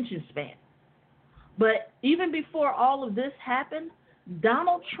short attention span. But even before all of this happened,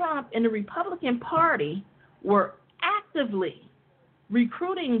 Donald Trump and the Republican Party were actively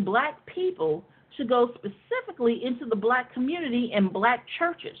recruiting black people to go specifically into the black community and black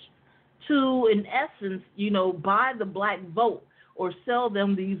churches to, in essence, buy the black vote or sell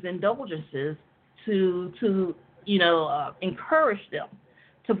them these indulgences to encourage them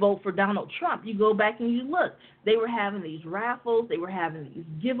to vote for Donald Trump. You go back and you look. They were having these raffles. They were having these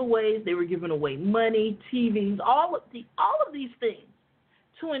giveaways. They were giving away money, TVs, all of these things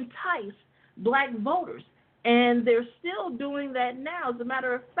to entice black voters. And they're still doing that now. As a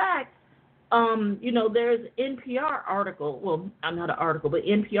matter of fact, there's an NPR article. Well, not an article, but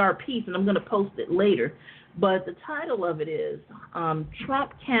NPR piece, and I'm going to post it later. But the title of it is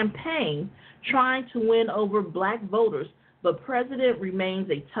Trump Campaign Trying to Win Over Black Voters, but President Remains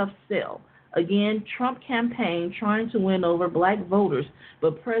a Tough Sell. Again, Trump Campaign Trying to Win Over Black Voters,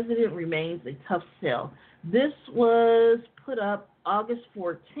 but President Remains a Tough Sell. This was put up August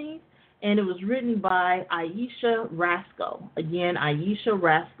 14th, and it was written by Aisha Rasco. Again, Aisha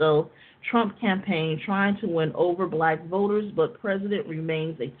Rasco, Trump Campaign Trying to Win Over Black Voters, but President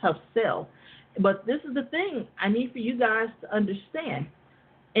Remains a Tough Sell. But this is the thing I need for you guys to understand.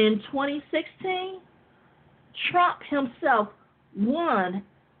 In 2016, Trump himself won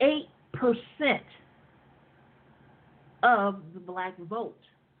 8% of the black vote.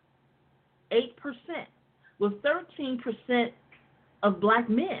 8%, with 13% of black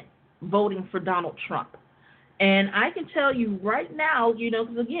men voting for Donald Trump. And I can tell you right now,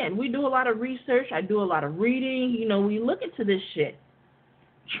 because again, we do a lot of research, I do a lot of reading, we look into this shit.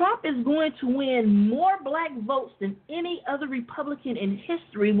 Trump is going to win more black votes than any other Republican in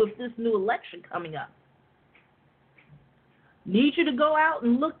history with this new election coming up. Need you to go out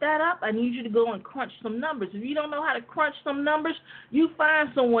and look that up. I need you to go and crunch some numbers. If you don't know how to crunch some numbers, you find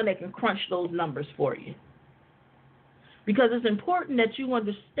someone that can crunch those numbers for you. Because it's important that you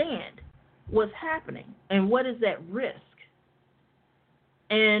understand what's happening and what is at risk.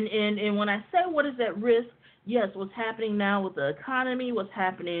 And when I say what is at risk, yes, what's happening now with the economy, what's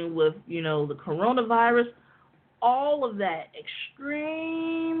happening with, the coronavirus, all of that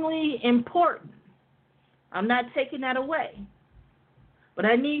extremely important. I'm not taking that away. But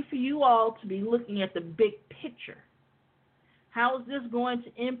I need for you all to be looking at the big picture. How is this going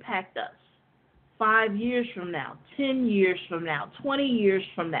to impact us 5 years from now, 10 years from now, 20 years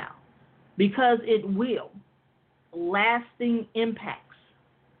from now? Because it will. Lasting impacts.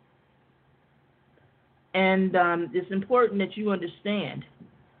 And it's important that you understand,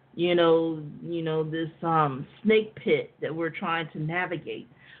 this snake pit that we're trying to navigate.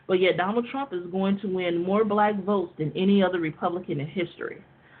 But yet Donald Trump is going to win more black votes than any other Republican in history.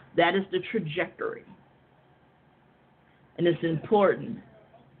 That is the trajectory. And it's important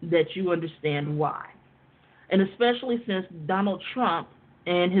that you understand why. And especially since Donald Trump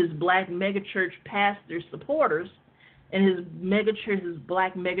and his black megachurch pastor supporters and his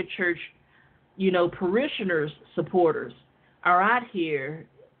black megachurch, parishioners supporters are out here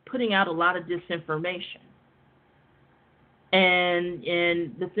putting out a lot of disinformation. And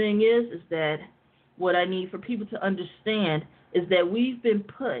the thing is that what I need for people to understand is that we've been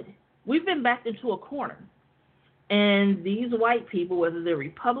backed into a corner. And these white people, whether they're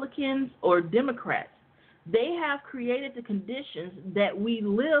Republicans or Democrats, they have created the conditions that we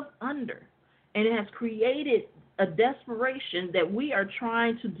live under. And it has created a desperation that we are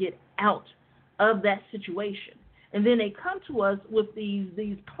trying to get out of that situation. And then they come to us with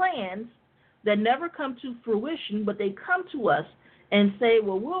these plans that never come to fruition, but they come to us and say,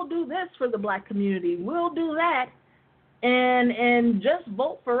 well, we'll do this for the black community, we'll do that, and just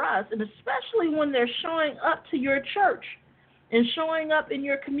vote for us. And especially when they're showing up to your church and showing up in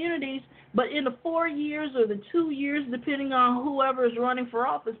your communities, but in the 4 years or the 2 years, depending on whoever is running for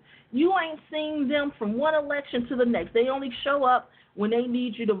office, you ain't seeing them from one election to the next. They only show up when they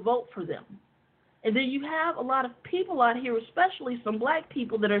need you to vote for them. And then you have a lot of people out here, especially some black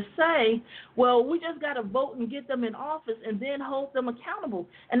people, that are saying, well, we just got to vote and get them in office and then hold them accountable.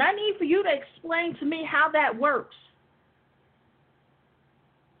 And I need for you to explain to me how that works.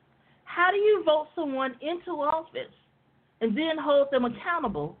 How do you vote someone into office and then hold them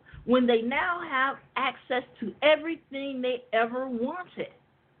accountable when they now have access to everything they ever wanted?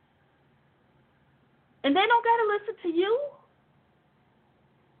 And they don't got to listen to you?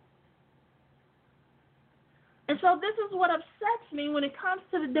 And so this is what upsets me when it comes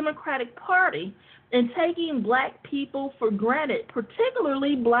to the Democratic Party and taking black people for granted,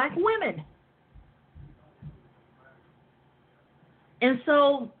 particularly black women. And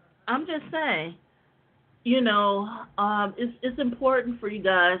so I'm just saying, it's important for you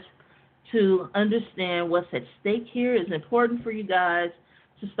guys to understand what's at stake here. It's important for you guys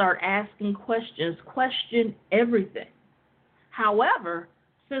to start asking questions, question everything. However,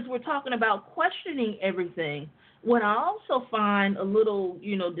 since we're talking about questioning everything, what I also find a little,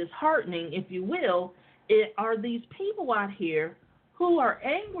 disheartening, if you will, are these people out here who are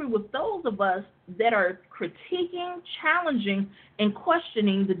angry with those of us that are critiquing, challenging, and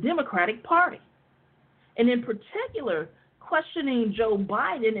questioning the Democratic Party. And in particular, questioning Joe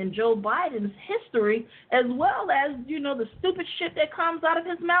Biden and Joe Biden's history, as well as, the stupid shit that comes out of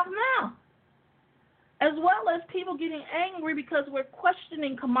his mouth now. As well as people getting angry because we're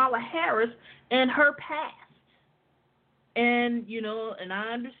questioning Kamala Harris and her past. And, and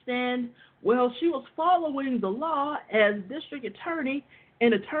I understand, well, she was following the law as district attorney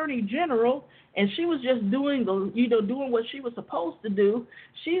and attorney general, and she was just doing doing what she was supposed to do.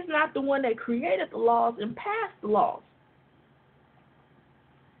 She's not the one that created the laws and passed the laws.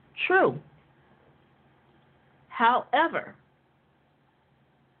 True. However,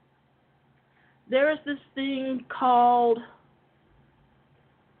 there is this thing called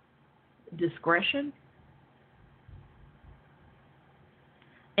discretion.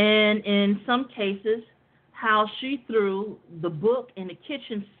 And in some cases, how she threw the book in the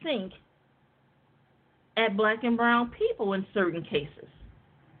kitchen sink at black and brown people in certain cases.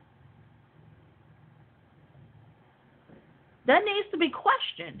 That needs to be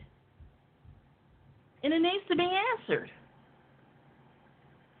questioned. And it needs to be answered.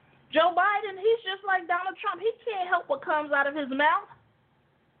 Joe Biden, he's just like Donald Trump. He can't help what comes out of his mouth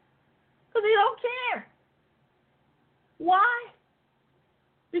because he don't care. Why?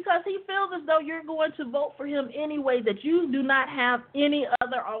 Because he feels as though you're going to vote for him anyway, that you do not have any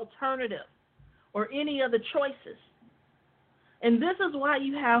other alternative or any other choices. And this is why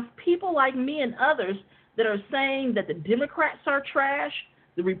you have people like me and others that are saying that the Democrats are trash,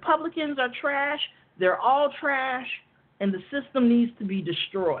 the Republicans are trash, they're all trash, and the system needs to be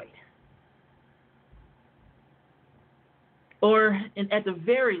destroyed. Or, at the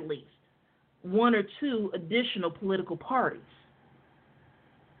very least, one or two additional political parties.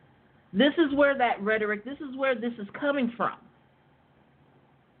 This is where that rhetoric, this is where this is coming from.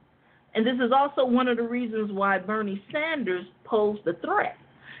 And this is also one of the reasons why Bernie Sanders posed a threat.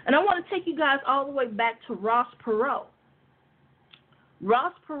 And I want to take you guys all the way back to Ross Perot.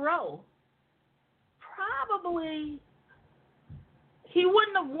 Ross Perot, probably, he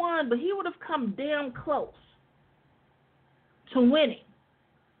wouldn't have won, but he would have come damn close to winning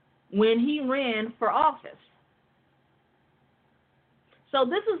when he ran for office. So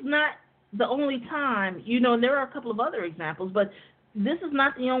this is not the only time, and there are a couple of other examples, but this is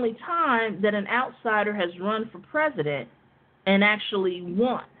not the only time that an outsider has run for president and actually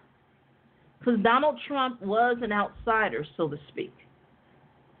won. Because Donald Trump was an outsider, so to speak.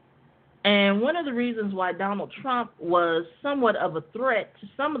 And one of the reasons why Donald Trump was somewhat of a threat to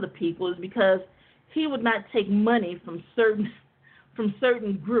some of the people is because he would not take money from certain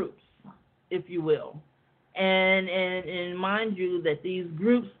groups, if you will. And mind you that these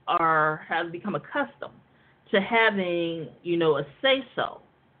groups have become accustomed to having, a say-so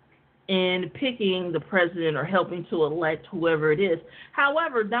in picking the president or helping to elect whoever it is.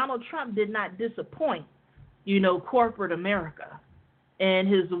 However, Donald Trump did not disappoint corporate America and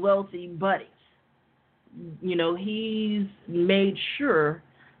his wealthy buddies. He's made sure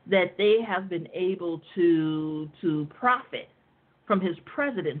that they have been able to profit from his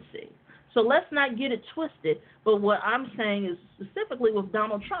presidency. So let's not get it twisted. But what I'm saying is specifically with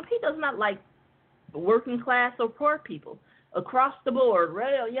Donald Trump, he does not like working class or poor people. Across the board,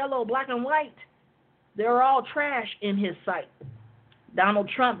 red, yellow, black, and white, they're all trash in his sight. Donald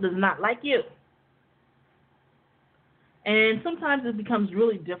Trump does not like you. And sometimes it becomes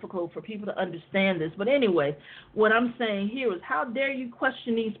really difficult for people to understand this. But anyway, what I'm saying here is, how dare you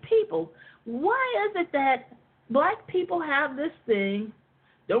question these people? Why is it that black people have this thing,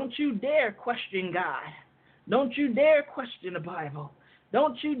 don't you dare question God. Don't you dare question the Bible.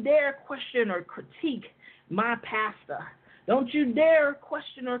 Don't you dare question or critique my pastor. Don't you dare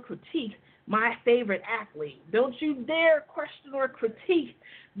question or critique my favorite athlete. Don't you dare question or critique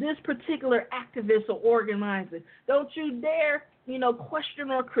this particular activist or organizer. Don't you dare,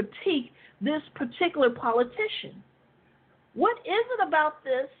 question or critique this particular politician. What is it about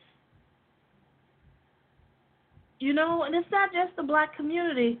this? And it's not just the black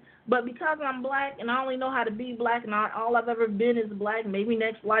community, but because I'm black and I only know how to be black and all I've ever been is black, maybe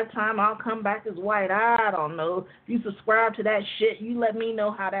next lifetime I'll come back as white. I don't know. If you subscribe to that shit, you let me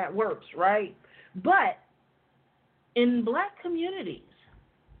know how that works, right? But in black communities,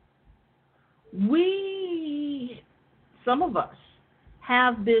 some of us,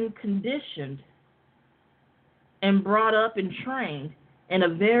 have been conditioned and brought up and trained in a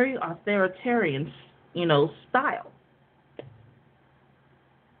very authoritarian, style.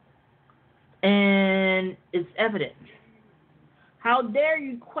 And it's evident. How dare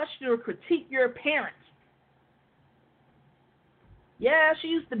you question or critique your parents? Yeah, she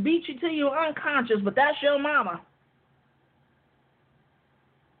used to beat you till you were unconscious, but that's your mama.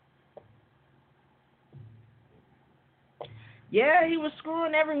 Yeah, he was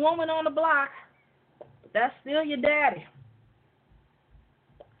screwing every woman on the block, but that's still your daddy.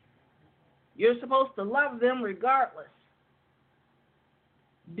 You're supposed to love them regardless.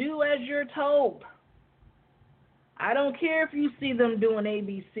 Do as you're told. I don't care if you see them doing A,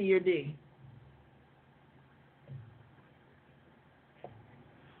 B, C, or D.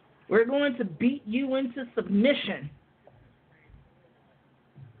 We're going to beat you into submission.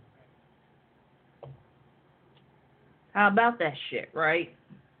 How about that shit, right?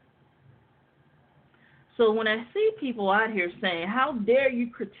 So when I see people out here saying, how dare you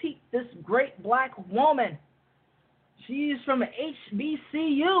critique this great black woman? She's from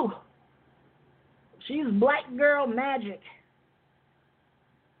HBCU. She's black girl magic.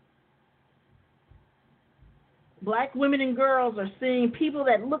 Black women and girls are seeing people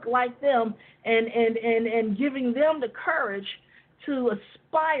that look like them and giving them the courage to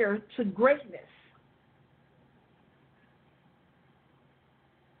aspire to greatness.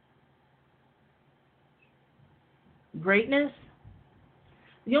 Greatness?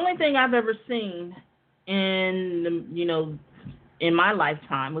 The only thing I've ever seen in my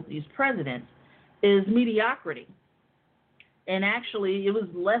lifetime with these presidents is mediocrity. And actually, it was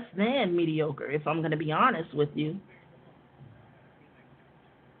less than mediocre, if I'm going to be honest with you.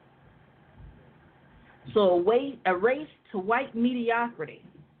 So a race to white mediocrity.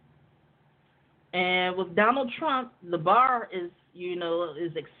 And with Donald Trump, the bar is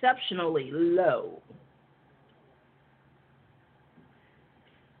exceptionally low.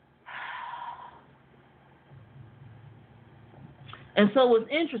 And so what's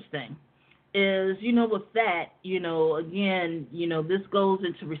interesting is, with that, again, this goes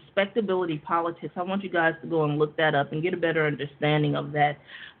into respectability politics. I want you guys to go and look that up and get a better understanding of that.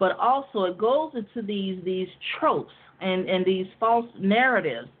 But also it goes into these tropes and these false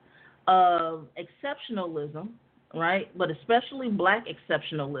narratives of exceptionalism, right? But especially black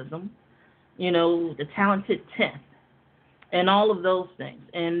exceptionalism, the talented 10th, and all of those things.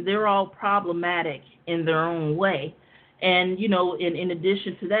 And they're all problematic in their own way. And, in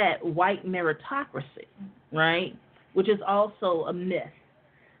addition to that, white meritocracy, right, which is also a myth.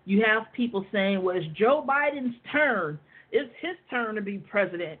 You have people saying, well, it's Joe Biden's turn. It's his turn to be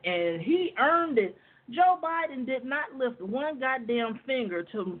president, and he earned it. Joe Biden did not lift one goddamn finger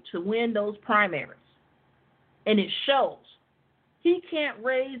to win those primaries. And it shows. He can't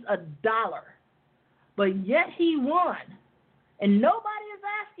raise $1, but yet he won. And nobody is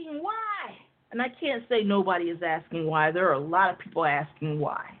asking why. And I can't say nobody is asking why. There are a lot of people asking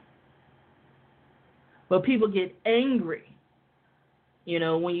why. But people get angry,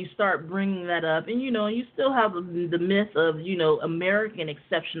 when you start bringing that up. And, you still have the myth of, American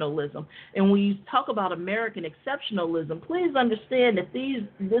exceptionalism. And when you talk about American exceptionalism, please understand that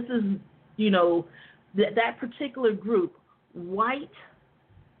this is, that particular group, white,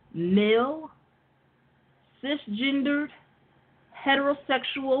 male, cisgendered,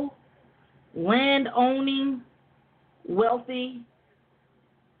 heterosexual, land-owning, wealthy,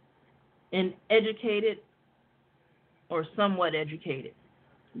 and educated or somewhat educated.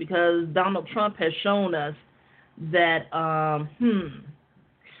 Because Donald Trump has shown us that,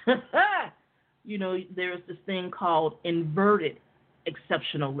 there's this thing called inverted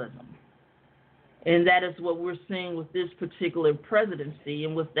exceptionalism. And that is what we're seeing with this particular presidency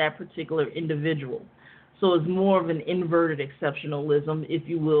and with that particular individual. So it's more of an inverted exceptionalism, if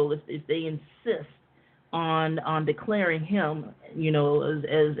you will, if they insist on declaring him,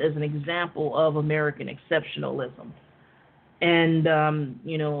 as an example of American exceptionalism. And,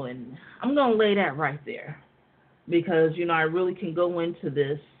 and I'm going to lay that right there because, I really can go into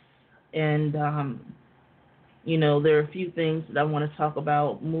this and, there are a few things that I want to talk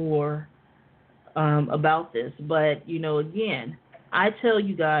about more about this. But, again, I tell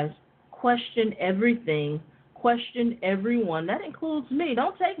you guys, question everything, question everyone. That includes me.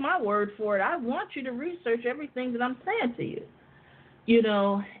 Don't take my word for it. I want you to research everything that I'm saying to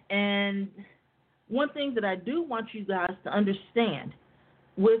you, and one thing that I do want you guys to understand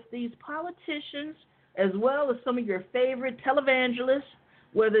with these politicians, as well as some of your favorite televangelists,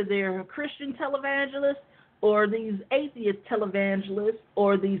 whether they're Christian televangelists or these atheist televangelists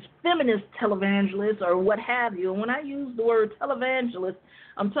or these feminist televangelists or what have you. And when I use the word televangelist,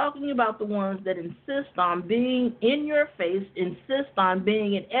 I'm talking about the ones that insist on being in your face, insist on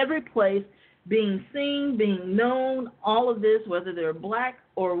being in every place, being seen, being known, all of this, whether they're black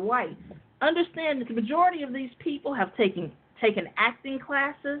or white. Understand that the majority of these people have taken acting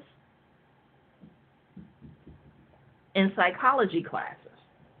classes and psychology classes,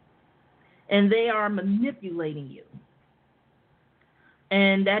 and they are manipulating you.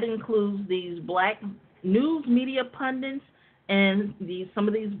 And that includes these black news media pundits and some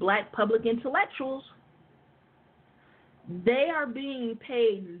of these black public intellectuals. They are being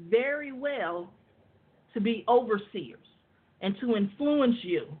paid very well to be overseers and to influence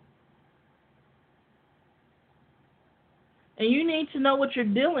you. And you need to know what you're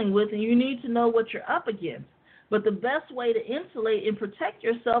dealing with, and you need to know what you're up against. But the best way to insulate and protect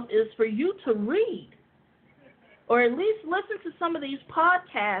yourself is for you to read, or at least listen to some of these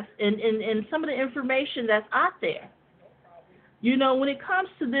podcasts and some of the information that's out there. When it comes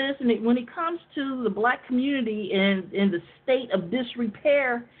to this, and when it comes to the black community and the state of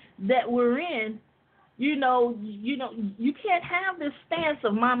disrepair that we're in, you can't have this stance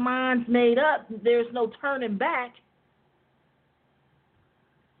of my mind's made up, there's no turning back.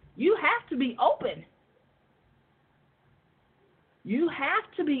 You have to be open. You have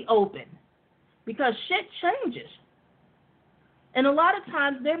to be open because shit changes. And a lot of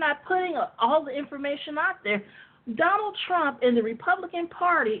times they're not putting all the information out there. Donald Trump and the Republican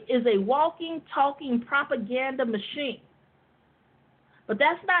Party is a walking, talking propaganda machine. But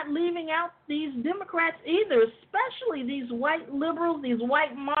that's not leaving out these Democrats either, especially these white liberals, these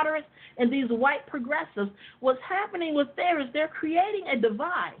white moderates, and these white progressives. What's happening with there is they're creating a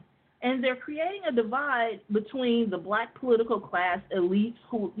divide. And they're creating a divide between the black political class elites,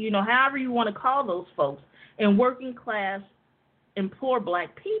 who, however you want to call those folks, and working class and poor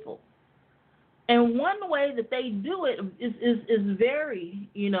black people. And one way that they do it is very,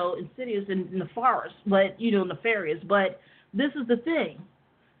 insidious and nefarious, But this is the thing.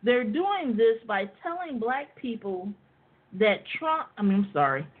 They're doing this by telling black people that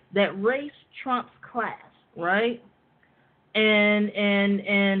that race trumps class, right?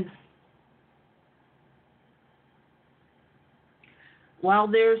 And while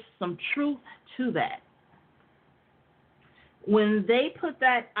there's some truth to that, when they put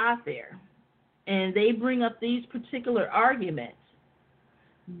that out there and they bring up these particular arguments,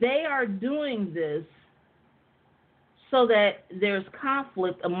 they are doing this so that there's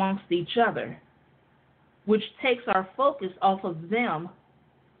conflict amongst each other, which takes our focus off of them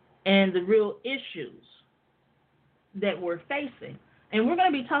and the real issues that we're facing. And we're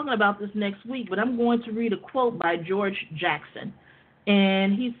going to be talking about this next week, but I'm going to read a quote by George Jackson.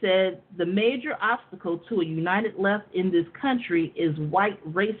 And he said, the major obstacle to a united left in this country is white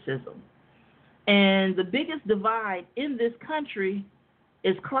racism. And the biggest divide in this country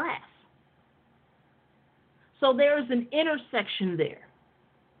is class. So there is an intersection there.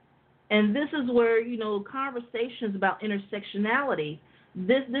 And this is where, conversations about intersectionality,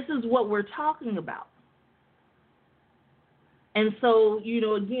 this is what we're talking about. And so,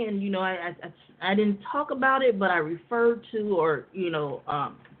 again, I didn't talk about it, but I referred to,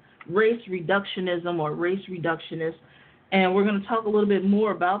 race reductionism or race reductionists. And we're going to talk a little bit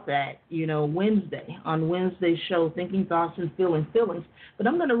more about that, Wednesday, on Wednesday's show, Thinking Thoughts and Feeling Feelings. But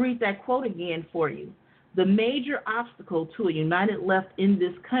I'm going to read that quote again for you. The major obstacle to a united left in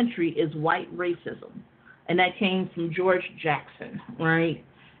this country is white racism. And that came from George Jackson, right?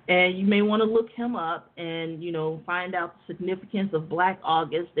 And you may want to look him up and, find out the significance of Black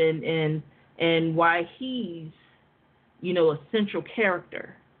August and why he's, a central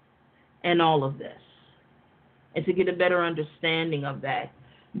character in all of this, and to get a better understanding of that.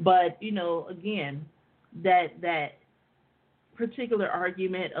 But, again, that particular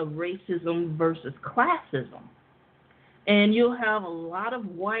argument of racism versus classism, and you'll have a lot of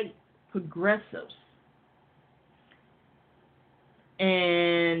white progressives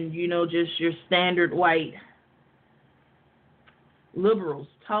and, just your standard white liberals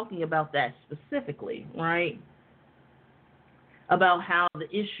talking about that specifically, right? About how the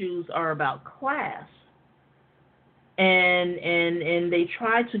issues are about class. And they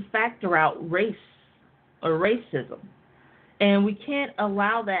try to factor out race or racism. And we can't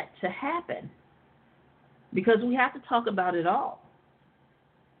allow that to happen because we have to talk about it all.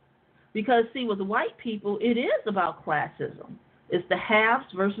 Because, see, with white people, it is about classism. It's the haves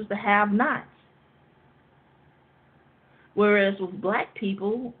versus the have-nots. Whereas with black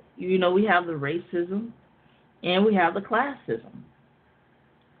people, we have the racism and we have the classism.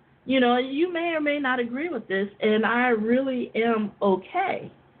 You may or may not agree with this, and I really am okay.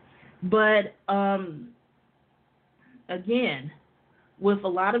 But, again, with a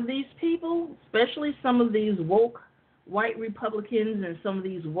lot of these people, especially some of these woke white Republicans and some of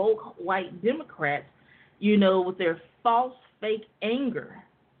these woke white Democrats, with their false, fake anger,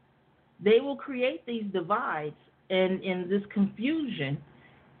 they will create these divides and in this confusion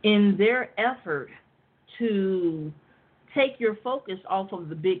in their effort to take your focus off of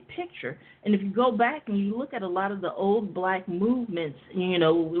the big picture. And if you go back and you look at a lot of the old black movements,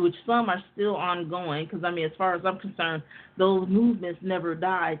 which some are still ongoing, because, as far as I'm concerned, those movements never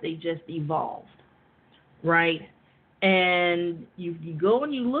died. They just evolved, right? And you go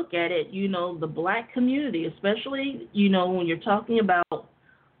and you look at it, the black community, especially, when you're talking about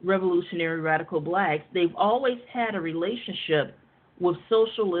revolutionary radical blacks, they've always had a relationship with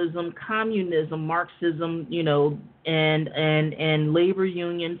socialism, communism, Marxism, and labor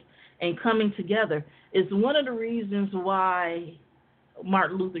unions and coming together. Is one of the reasons why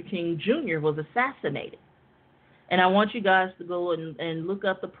Martin Luther King Jr. was assassinated. And I want you guys to go and look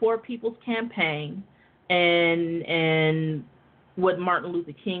up the Poor People's Campaign and what Martin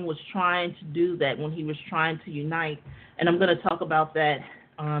Luther King was trying to do that when he was trying to unite. And I'm going to talk about that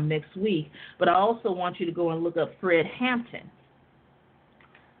next week. But I also want you to go and look up Fred Hampton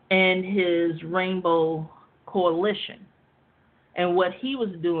and his Rainbow Coalition and what he was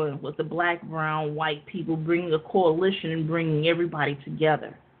doing with the black, brown, white people, bringing a coalition and bringing everybody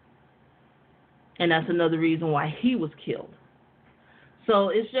together. And that's another reason why he was killed. So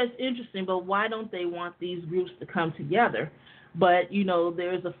it's just interesting, but why don't they want these groups to come together? But,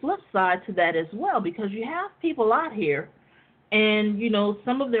 there's a flip side to that as well, because you have people out here, and,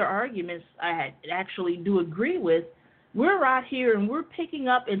 some of their arguments I actually do agree with. We're out here and we're picking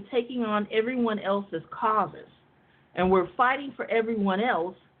up and taking on everyone else's causes. And we're fighting for everyone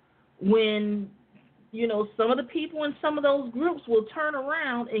else when, some of the people in some of those groups will turn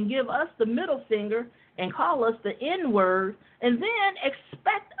around and give us the middle finger and call us the N-word and then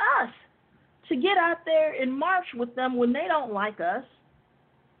expect us to get out there and march with them when they don't like us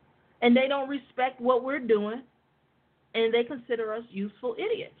and they don't respect what we're doing and they consider us useful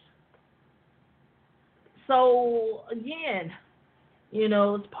idiots. So, again,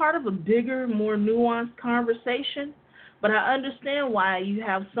 it's part of a bigger, more nuanced conversation, but I understand why you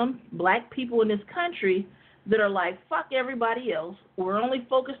have some black people in this country that are like, fuck everybody else. We're only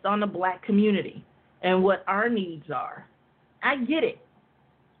focused on the black community and what our needs are. I get it.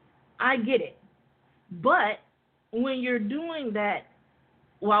 But when you're doing that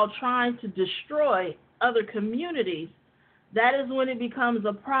while trying to destroy other communities, that is when it becomes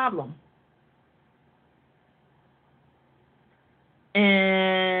a problem.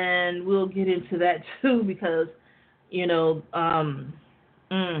 And we'll get into that too because, it's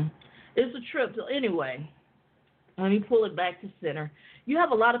a trip. So anyway, let me pull it back to center. You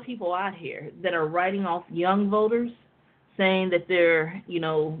have a lot of people out here that are writing off young voters, saying that they're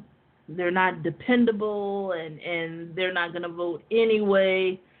not dependable and they're not going to vote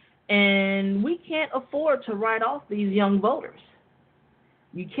anyway. And we can't afford to write off these young voters.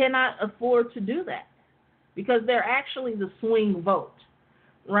 You cannot afford to do that, because they're actually the swing vote,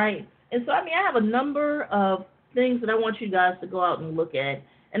 right? And so, I have a number of things that I want you guys to go out and look at,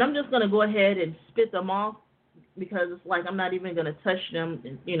 and I'm just going to go ahead and spit them off because it's like I'm not even going to touch them,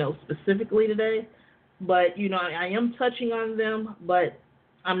 specifically today. But, I am touching on them, but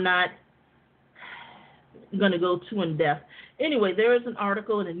I'm not going to go too in depth. Anyway, there is an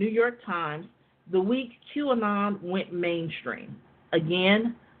article in the New York Times, The Week QAnon Went Mainstream.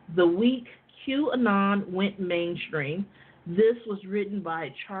 Again, The Week QAnon Went Mainstream. This was written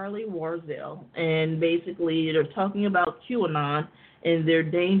by Charlie Warzel, and basically they're talking about QAnon and their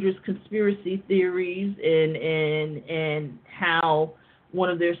dangerous conspiracy theories and how one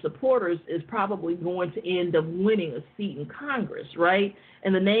of their supporters is probably going to end up winning a seat in Congress, right?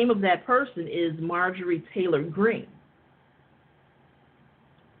 And the name of that person is Marjorie Taylor Greene.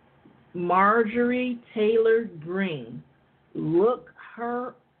 Marjorie Taylor Greene. Look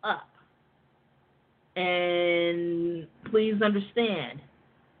her up. And please understand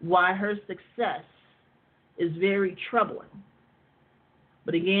why her success is very troubling.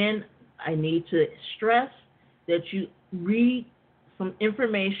 But again, I need to stress that you read some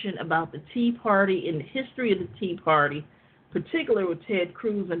information about the Tea Party and the history of the Tea Party, particularly with Ted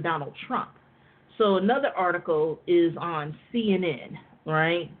Cruz and Donald Trump. So another article is on CNN,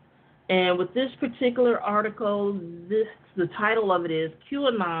 right? And with this particular article, the title of it is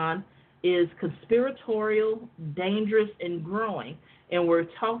QAnon is Conspiratorial, Dangerous, and Growing, and we're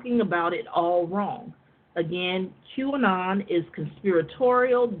talking about it all wrong. Again, QAnon is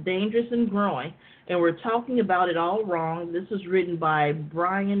conspiratorial, dangerous, and growing, and we're talking about it all wrong. This was written by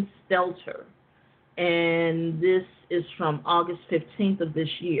Brian Stelter, and this is from August 15th of this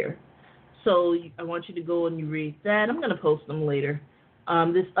year. So I want you to go and you read that. I'm going to post them later.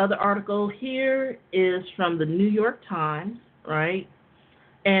 This other article here is from the New York Times, right?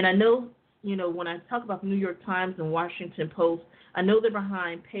 And I know, when I talk about the New York Times and Washington Post, I know they're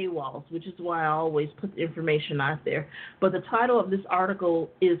behind paywalls, which is why I always put the information out there. But the title of this article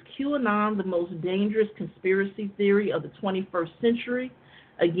is QAnon, the most dangerous conspiracy theory of the 21st century.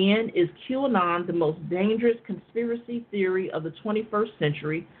 Again, is QAnon the most dangerous conspiracy theory of the 21st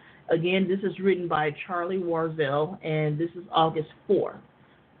century? Again, this is written by Charlie Warzel, and this is August 4th.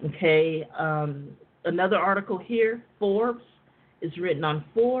 Okay, another article here, Forbes, is written on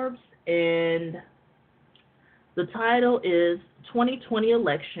Forbes, and the title is 2020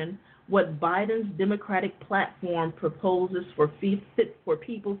 Election, What Biden's Democratic Platform Proposes for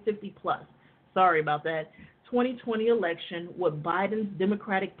People 50 Plus. Sorry about that. 2020 Election, What Biden's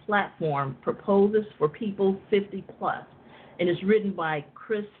Democratic Platform Proposes for People 50 Plus. And it's written by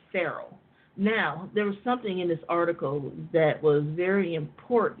Chris Farrell. Now, there was something in this article that was very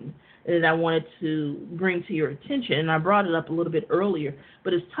important that I wanted to bring to your attention, and I brought it up a little bit earlier,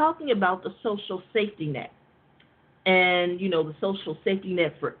 but it's talking about the social safety net. And, the social safety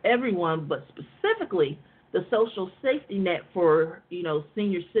net for everyone, but specifically the social safety net for,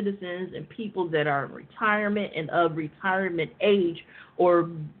 senior citizens and people that are in retirement and of retirement age or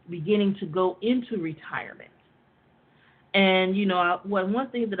beginning to go into retirement. And, one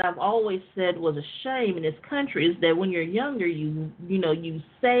thing that I've always said was a shame in this country is that when you're younger, you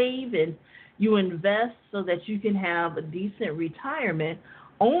save and you invest so that you can have a decent retirement,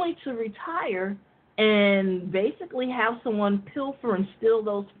 only to retire and basically have someone pilfer and steal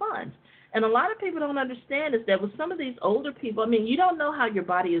those funds. And a lot of people don't understand is that with some of these older people, you don't know how your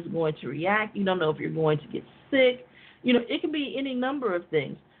body is going to react. You don't know if you're going to get sick. It can be any number of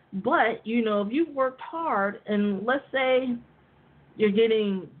things. But, if you've worked hard and let's say you're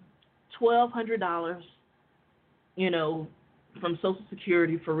getting $1,200, from Social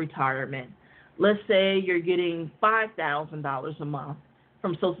Security for retirement. Let's say you're getting $5,000 a month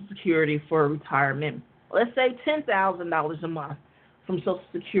from Social Security for retirement. Let's say $10,000 a month from Social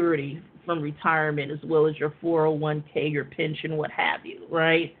Security from retirement, as well as your 401k, your pension, what have you,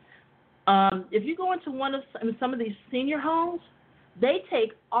 right? If you go into some of these senior homes, they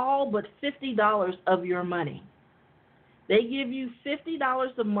take all but $50 of your money. They give you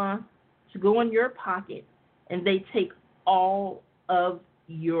 $50 a month to go in your pocket, and they take all of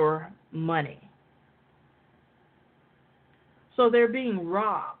your money. So they're being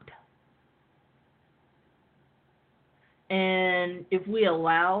robbed. And if we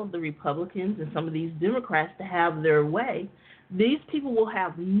allow the Republicans and some of these Democrats to have their way, these people will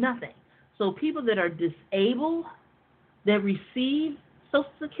have nothing. So people that are disabled, that receive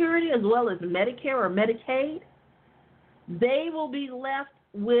Social Security as well as Medicare or Medicaid, they will be left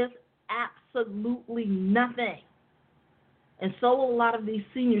with absolutely nothing. And so will a lot of these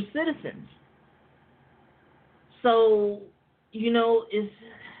senior citizens. So,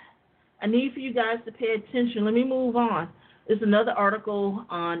 I need for you guys to pay attention. Let me move on. There's another article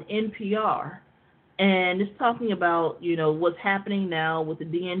on NPR, and it's talking about, what's happening now with the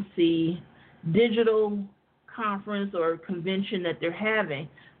DNC digital conference or convention that they're having,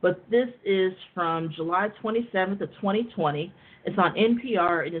 but this is from July 27th of 2020. It's on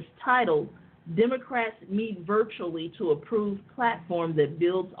NPR, and it's titled, Democrats Meet Virtually to Approve Platform That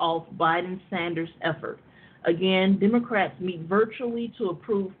Builds Off Biden-Sanders Effort. Again, Democrats meet virtually to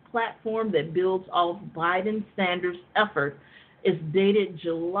approve platform that builds off Biden-Sanders effort. It's dated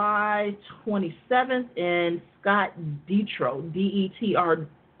July 27th, and Scott Detrow,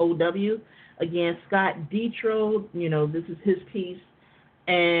 D-E-T-R-O-W. Again, Scott Detrow, this is his piece,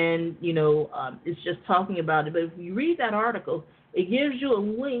 and, it's just talking about it. But if you read that article, it gives you a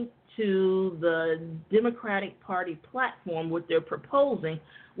link to the Democratic Party platform, what they're proposing,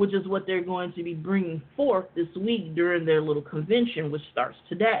 which is what they're going to be bringing forth this week during their little convention, which starts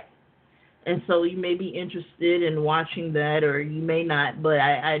today. And so you may be interested in watching that, or you may not, but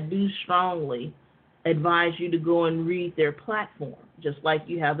I do strongly advise you to go and read their platform, just like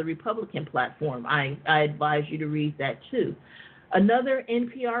you have the Republican platform. I advise you to read that too. Another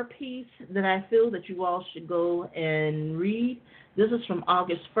NPR piece that I feel that you all should go and read, this is from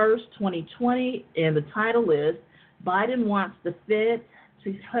August 1st, 2020, and the title is, Biden Wants the Fed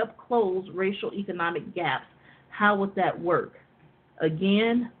to Help Close Racial Economic Gaps. How would that work?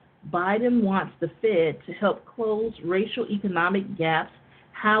 Again, Biden wants the Fed to help close racial economic gaps.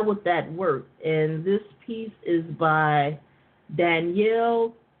 How would that work? And this piece is by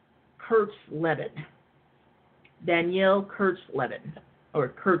Danielle Kurtzleben. Danielle Kurtzleben, or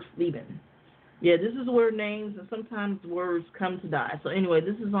Kurtzleben. Yeah, this is where names and sometimes words come to die. So anyway,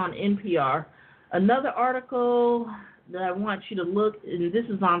 this is on NPR. Another article that I want you to look, and this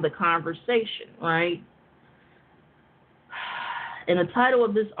is on The Conversation, right? And the title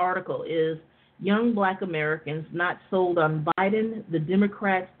of this article is Young Black Americans Not Sold on Biden, the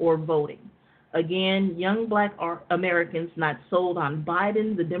Democrats, or Voting. Again, young Black Americans not sold on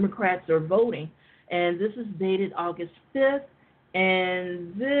Biden, the Democrats, or voting. And this is dated August 5th,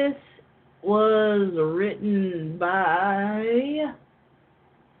 and this was written by,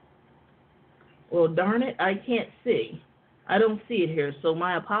 well, darn it, I can't see. I don't see it here, so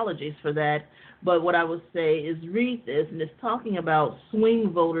my apologies for that. But what I would say is read this, and it's talking about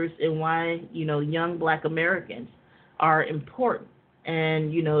swing voters and why, young Black Americans are important.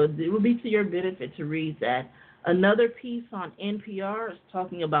 And, it would be to your benefit to read that. Another piece on NPR is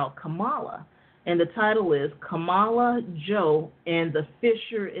talking about Kamala, and the title is Kamala, Joe, and the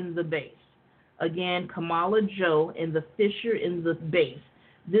Fissure in the Base. Again, Kamala, Joe, and the Fissure in the Base.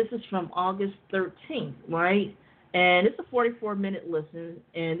 This is from August 13th, right? And it's a 44-minute listen,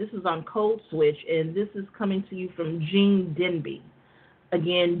 and this is on Code Switch, and this is coming to you from Gene Demby.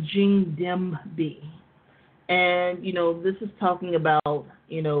 Again, Gene Demby. And, this is talking about,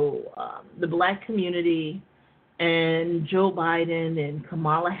 the Black community and Joe Biden and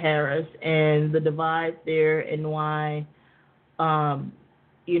Kamala Harris and the divide there, and why,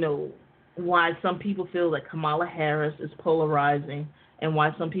 why some people feel that Kamala Harris is polarizing and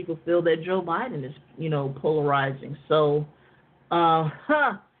why some people feel that Joe Biden is, polarizing. So,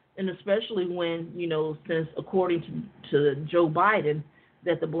 and especially when, since according to Joe Biden,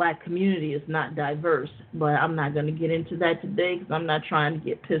 that the Black community is not diverse. But I'm not going to get into that today because I'm not trying to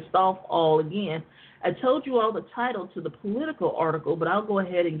get pissed off all again. I told you all the title to the political article, but I'll go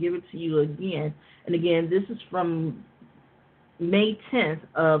ahead and give it to you again. And again, this is from May 10th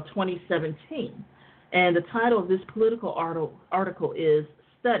of 2017. And the title of this political article is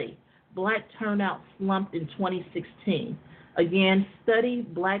Study, Black Turnout Slumped in 2016. Again, Study,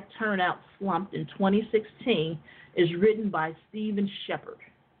 Black Turnout Slumped in 2016 is written by Stephen Shepard.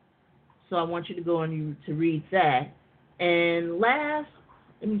 So I want you to go and to read that. And last,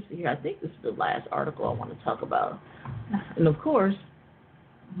 let me see here, I think this is the last article I want to talk about. And of course,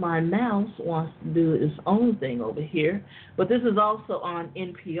 my mouse wants to do its own thing over here. But this is also on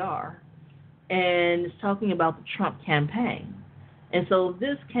NPR. And it's talking about the Trump campaign. And so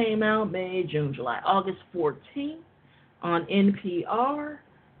this came out May, June, July, August 14th on NPR.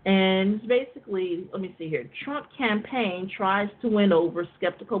 And it's basically, let me see here, Trump campaign tries to win over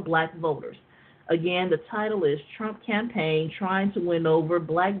skeptical Black voters. Again, the title is Trump campaign trying to win over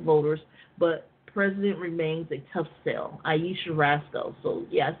Black voters, but president remains a tough sell. Aisha Rasco. So,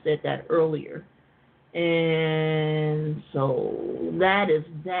 yeah, I said that earlier. And so that is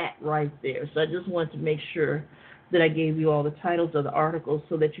that right there. So I just wanted to make sure that I gave you all the titles of the articles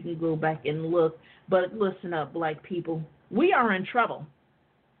so that you can go back and look. But listen up, Black people. We are in trouble.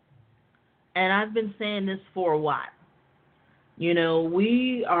 And I've been saying this for a while.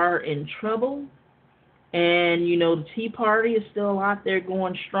 We are in trouble. And, the Tea Party is still out there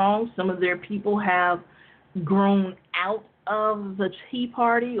going strong. Some of their people have grown out of the Tea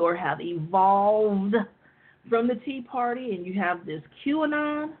Party or have evolved from the Tea Party, and you have this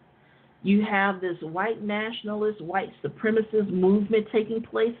QAnon, you have this white nationalist, white supremacist movement taking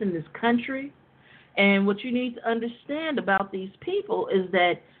place in this country. And what you need to understand about these people is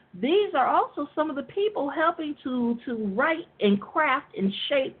that these are also some of the people helping to write and craft and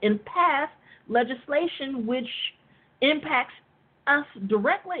shape and pass legislation which impacts us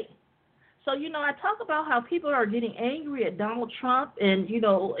directly. So, I talk about how people are getting angry at Donald Trump and,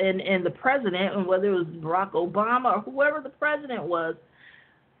 and the president, and whether it was Barack Obama or whoever the president was.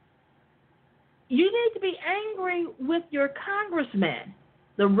 You need to be angry with your congressman,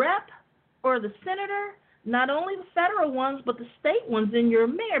 the rep or the senator, not only the federal ones, but the state ones and your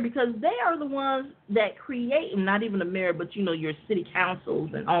mayor, because they are the ones that create, and not even the mayor, but, your city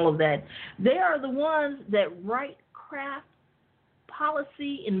councils and all of that. They are the ones that write, craft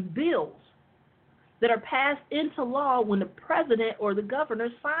policy and bills that are passed into law when the president or the governor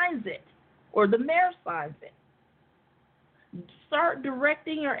signs it or the mayor signs it. Start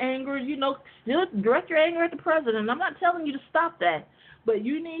directing your anger, still direct your anger at the president. I'm not telling you to stop that, but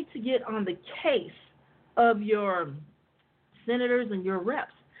you need to get on the case of your senators and your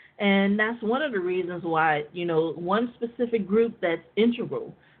reps. And that's one of the reasons why, one specific group that's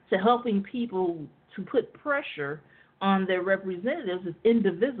integral to helping people to put pressure on their representatives is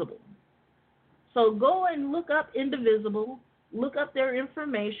Indivisible. So go and look up Indivisible, look up their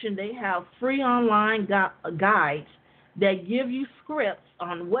information. They have free online guides that give you scripts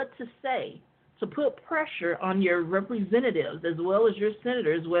on what to say to put pressure on your representatives as well as your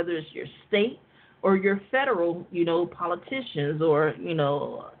senators, whether it's your state or your federal, politicians or,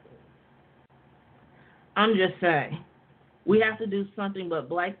 I'm just saying, we have to do something, but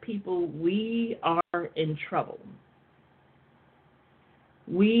black people, we are in trouble.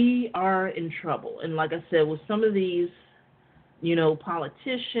 We are in trouble. And like I said, with some of these,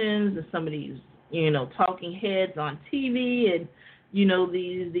 politicians and some of these, talking heads on TV and,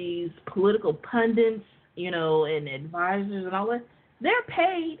 these political pundits, and advisors and all that, they're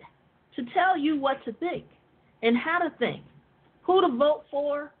paid to tell you what to think and how to think, who to vote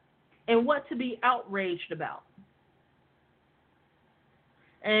for, and what to be outraged about.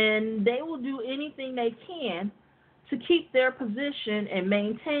 And they will do anything they can to keep their position and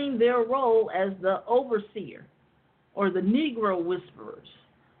maintain their role as the overseer or the Negro whisperers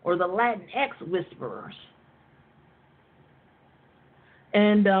or the Latinx whisperers.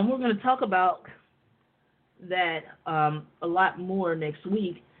 And we're going to talk about that a lot more next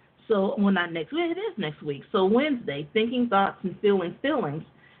week. So, well, not next week, it is next week. So Wednesday, Thinking Thoughts and Feeling Feelings.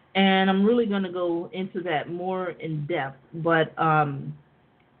 And I'm really going to go into that more in depth. But,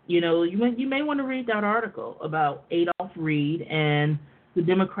 you may want to read that article about Adolph Reed and the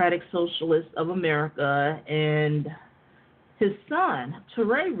Democratic Socialists of America, and his son,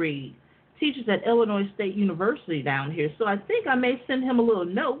 Terray Reed, teaches at Illinois State University down here. So I think I may send him a little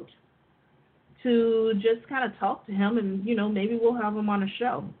note to just kind of talk to him, and, maybe we'll have him on a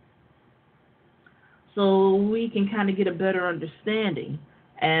show so we can kind of get a better understanding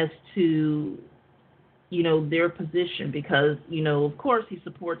as to, their position, because, of course he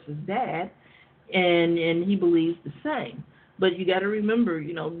supports his dad and he believes the same. But you got to remember,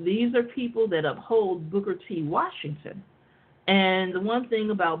 these are people that uphold Booker T. Washington. And the one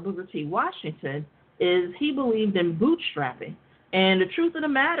thing about Booker T. Washington is he believed in bootstrapping. And the truth of the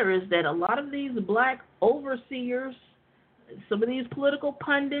matter is that a lot of these black overseers, some of these political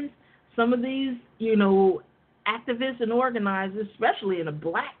pundits, some of these, activists and organizers, especially in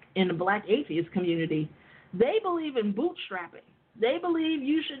the black atheist community, they believe in bootstrapping. They believe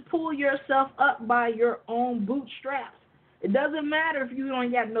you should pull yourself up by your own bootstraps. It doesn't matter if you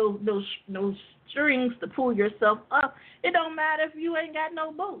ain't got no strings to pull yourself up. It don't matter if you ain't got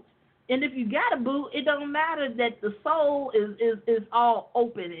no boots. And if you got a boot, it don't matter that the sole is all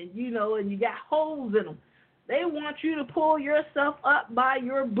open and and you got holes in them. They want you to pull yourself up by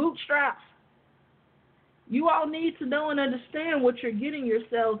your bootstraps. You all need to know and understand what you're getting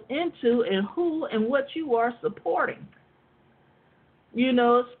yourselves into and who and what you are supporting.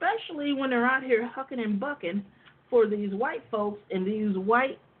 Especially when they're out here hucking and bucking for these white folks and these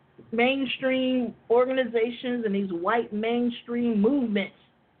white mainstream organizations and these white mainstream movements.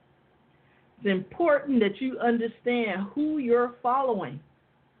 It's important that you understand who you're following.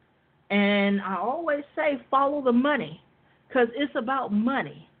 And I always say follow the money, because it's about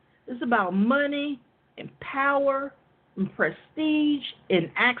money. It's about money and power and prestige and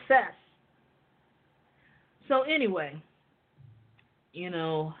access. So anyway,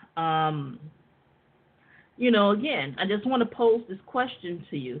 again, I just want to pose this question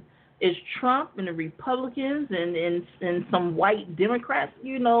to you. Is Trump and the Republicans and some white Democrats,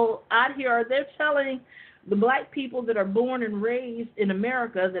 out here, are they telling the black people that are born and raised in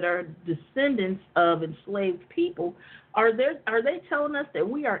America that are descendants of enslaved people, are they telling us that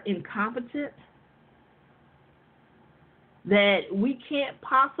we are incompetent? That we can't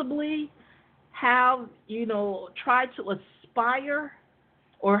possibly have, try to aspire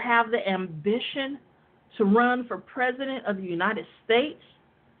or have the ambition to run for president of the United States?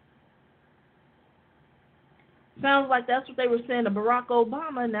 Sounds like that's what they were saying to Barack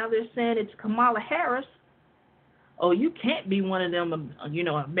Obama. Now they're saying it's Kamala Harris. Oh, you can't be one of them,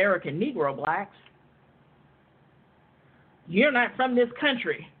 American Negro blacks. You're not from this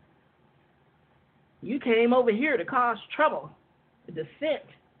country. You came over here to cause trouble, dissent.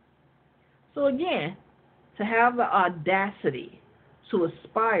 So again, to have the audacity to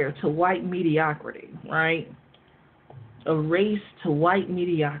aspire to white mediocrity, right? A race to white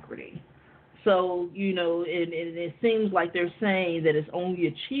mediocrity. So, it seems like they're saying that it's only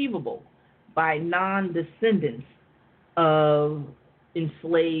achievable by non-descendants of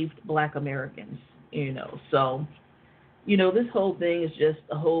enslaved black Americans, So, this whole thing is just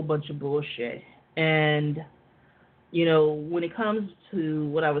a whole bunch of bullshit. And, when it comes to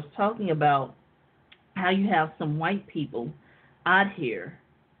what I was talking about, how you have some white people out here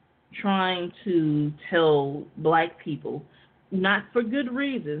trying to tell black people, not for good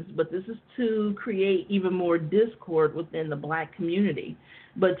reasons, but this is to create even more discord within the black community,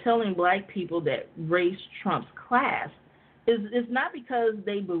 but telling black people that race trumps class is not because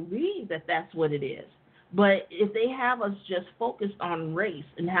they believe that that's what it is, but if they have us just focused on race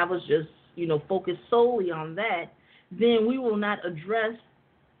and have us just, focus solely on that, then we will not address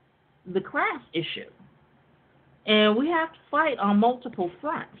the class issue. And we have to fight on multiple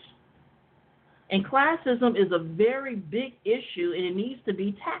fronts. And classism is a very big issue, and it needs to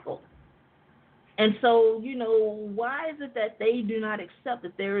be tackled. And so, why is it that they do not accept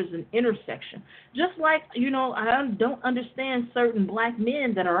that there is an intersection? Just like, I don't understand certain black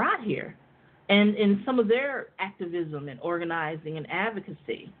men that are out here and in some of their activism and organizing and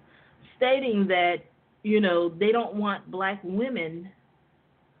advocacy, stating that, they don't want black women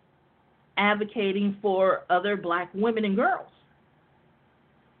advocating for other black women and girls.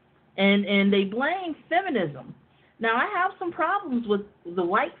 And they blame feminism. Now, I have some problems with the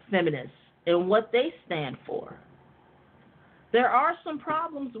white feminists and what they stand for. There are some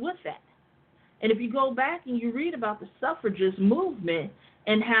problems with that. And if you go back and you read about the suffragist movement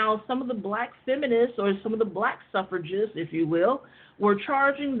and how some of the black feminists or some of the black suffragists, if you will, were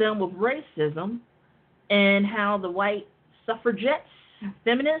charging them with racism, and how the white suffragettes,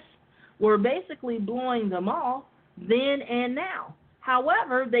 feminists, were basically blowing them off then and now.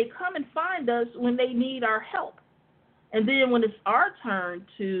 However, they come and find us when they need our help. And then when it's our turn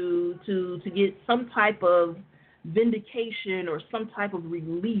to get some type of vindication or some type of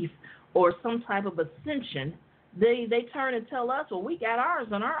relief or some type of ascension, they turn and tell us, well, we got ours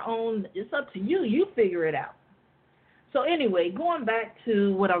on our own. It's up to you. You figure it out. So anyway, going back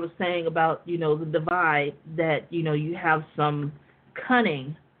to what I was saying about, the divide that, you have some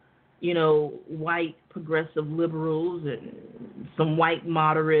cunning, white progressive liberals and some white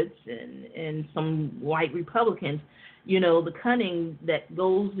moderates and some white Republicans, the cunning that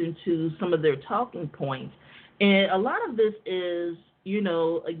goes into some of their talking points. And a lot of this is,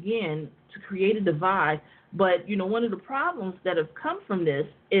 again, to create a divide. But, one of the problems that have come from this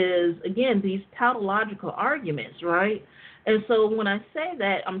is, again, these tautological arguments, right? And so when I say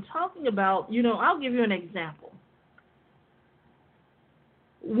that, I'm talking about, I'll give you an example.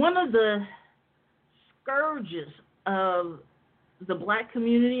 One of the scourges of the black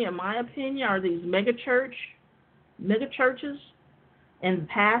community, in my opinion, are these mega churches and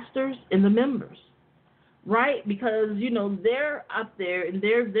pastors and the members, right? Because, they're up there and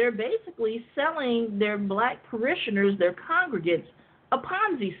they're basically selling their black parishioners, their congregants, a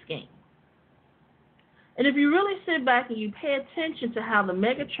Ponzi scheme. And if you really sit back and you pay attention to how the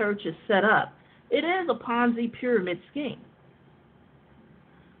mega church is set up, it is a Ponzi pyramid scheme.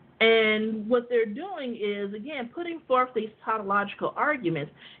 And what they're doing is, again, putting forth these tautological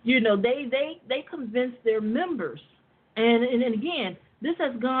arguments. They convince their members. And again, this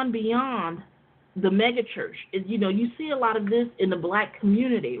has gone beyond the megachurch. You see a lot of this in the black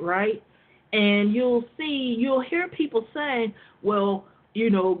community, right? And you'll hear people saying, well,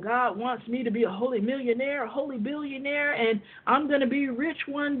 God wants me to be a holy millionaire, a holy billionaire, and I'm going to be rich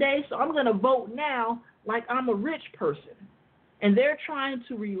one day, so I'm going to vote now like I'm a rich person. And they're trying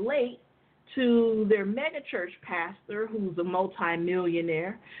to relate to their megachurch pastor, who's a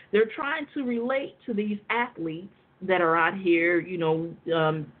multimillionaire. They're trying to relate to these athletes that are out here,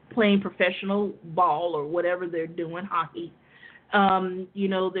 playing professional ball or whatever they're doing, hockey.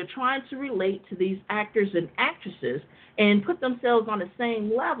 They're trying to relate to these actors and actresses and put themselves on the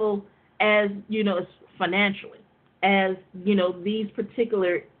same level as, financially, as, these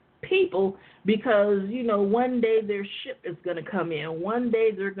particular people, because, one day their ship is going to come in. One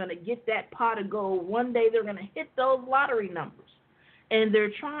day they're going to get that pot of gold. One day they're going to hit those lottery numbers. And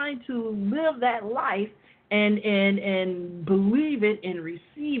they're trying to live that life and believe it and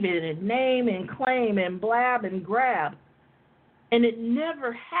receive it and name and claim and blab and grab. And it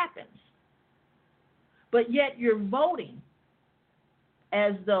never happens. But yet you're voting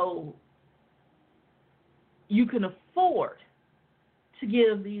as though you can afford to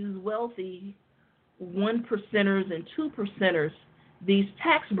give these wealthy 1%ers and 2%ers these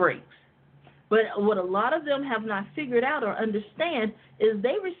tax breaks. But what a lot of them have not figured out or understand is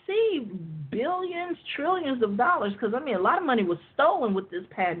they receive billions, trillions of dollars, because, a lot of money was stolen with this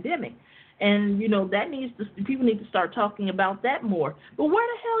pandemic. And, people need to start talking about that more. But where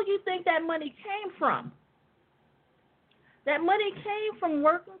the hell do you think that money came from? That money came from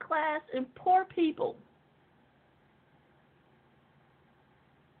working class and poor people.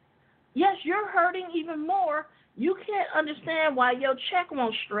 Yes, you're hurting even more. You can't understand why your check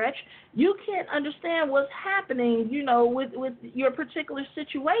won't stretch. You can't understand what's happening, with your particular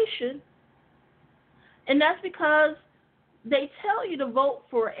situation. And that's because they tell you to vote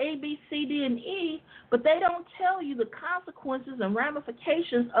for A, B, C, D, and E, but they don't tell you the consequences and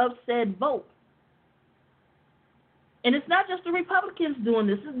ramifications of said vote. And it's not just the Republicans doing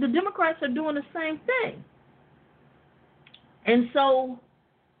this. The Democrats are doing the same thing. And so,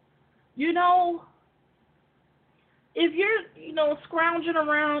 if you're, scrounging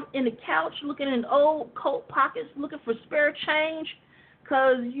around in the couch looking in old coat pockets looking for spare change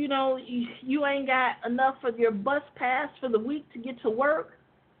because, you ain't got enough for your bus pass for the week to get to work,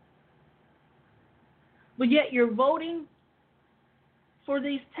 but yet you're voting for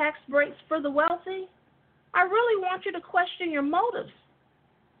these tax breaks for the wealthy, I really want you to question your motives.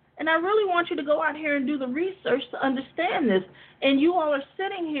 And I really want you to go out here and do the research to understand this. And you all are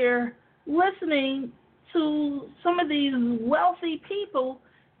sitting here listening to some of these wealthy people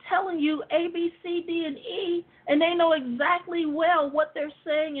telling you A, B, C, D, and E, and they know exactly well what they're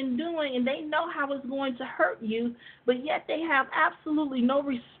saying and doing, and they know how it's going to hurt you, but yet they have absolutely no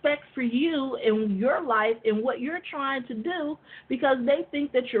respect for you and your life and what you're trying to do because they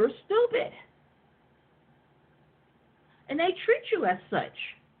think that you're stupid. And they treat you as such.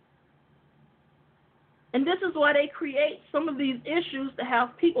 And this is why they create some of these issues to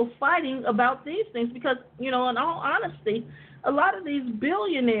have people fighting about these things because, in all honesty, a lot of these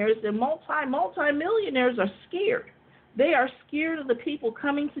billionaires and multi-millionaires are scared. They are scared of the people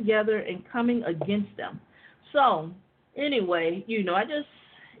coming together and coming against them. So, anyway,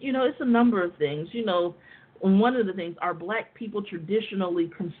 it's a number of things. One of the things, are black people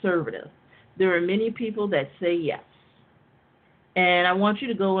traditionally conservative? There are many people that say yes. And I want you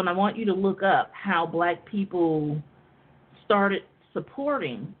to go and I want you to look up how black people started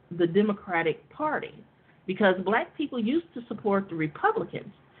supporting the Democratic Party because black people used to support the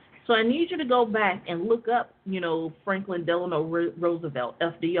Republicans. So I need you to go back and look up, Franklin Delano Roosevelt,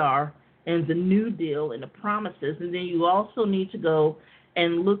 FDR, and the New Deal and the promises. And then you also need to go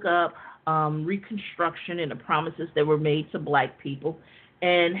and look up Reconstruction and the promises that were made to black people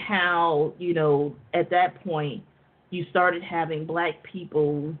and how, at that point, you started having black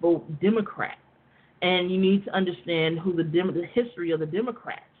people vote Democrat. And you need to understand who the history of the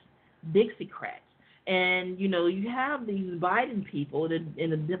Democrats, Dixiecrats. And, you have these Biden people in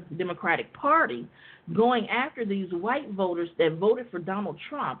the Democratic Party going after these white voters that voted for Donald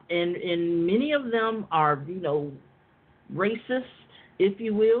Trump. And many of them are, racist, if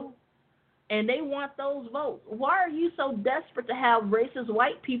you will. And they want those votes. Why are you so desperate to have racist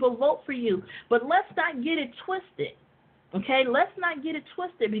white people vote for you? But let's not get it twisted. Okay, let's not get it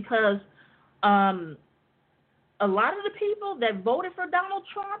twisted because a lot of the people that voted for Donald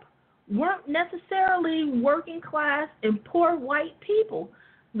Trump weren't necessarily working class and poor white people.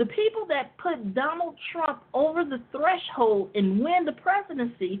 The people that put Donald Trump over the threshold and win the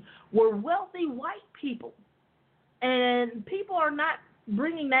presidency were wealthy white people. And people are not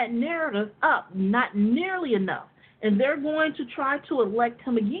bringing that narrative up, not nearly enough. And they're going to try to elect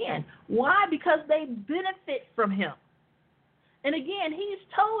him again. Why? Because they benefit from him. And again, he's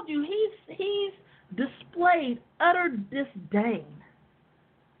told you, he's displayed utter disdain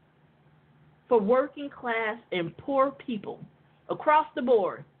for working class and poor people across the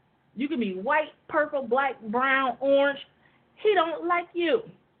board. You can be white, purple, black, brown, orange. He don't like you.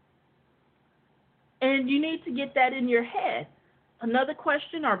 And you need to get that in your head. Another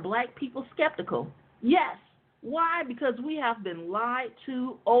question, are black people skeptical? Yes, Why? Because we have been lied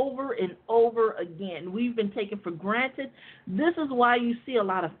to over and over again. We've been taken for granted. This is why you see a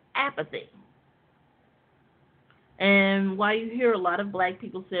lot of apathy. And why you hear a lot of black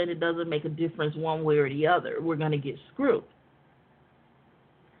people saying it doesn't make a difference one way or the other. We're going to get screwed.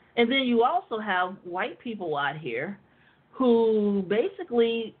 And then you also have white people out here who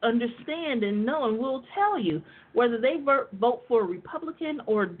basically understand and know and will tell you whether they vote for a Republican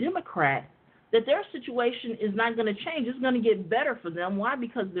or a Democrat, that their situation is not going to change. It's going to get better for them. Why?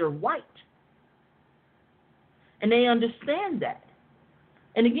 Because they're white. And they understand that.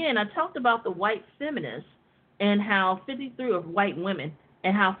 And again, I talked about the white feminists and how 53 of white women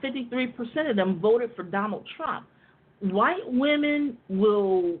and how 53% of them voted for Donald Trump. White women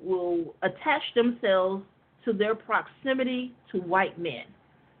will attach themselves to their proximity to white men,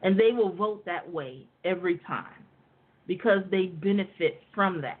 and they will vote that way every time because they benefit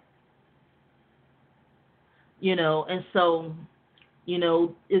from that. And so,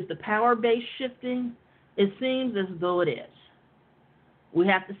 is the power base shifting? It seems as though it is. We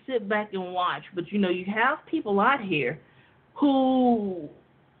have to sit back and watch. But, you have people out here who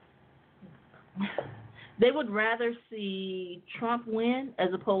they would rather see Trump win as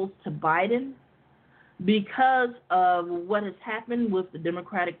opposed to Biden because of what has happened with the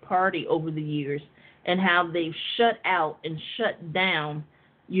Democratic Party over the years and how they've shut out and shut down,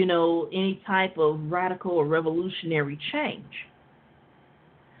 any type of radical or revolutionary change.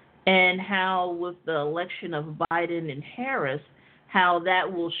 And how with the election of Biden and Harris, how that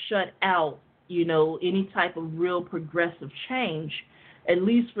will shut out, any type of real progressive change, at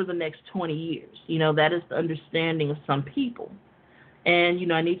least for the next 20 years. That is the understanding of some people.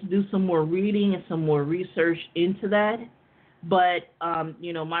 And, I need to do some more reading and some more research into that. But,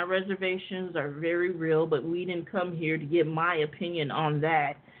 my reservations are very real, but we didn't come here to get my opinion on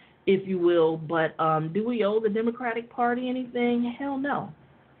that, if you will. But do we owe the Democratic Party anything? Hell no.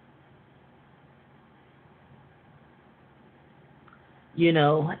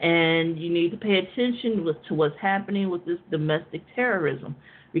 And you need to pay attention to what's happening with this domestic terrorism,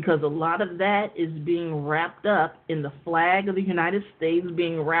 because a lot of that is being wrapped up in the flag of the United States,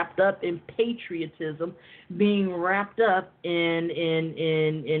 being wrapped up in patriotism, being wrapped up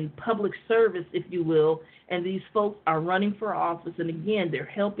in public service, if you will. And these folks are running for office, and again, they're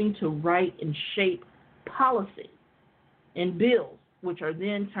helping to write and shape policy and bills, which are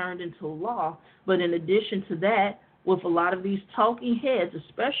then turned into law. But in addition to that, with a lot of these talking heads,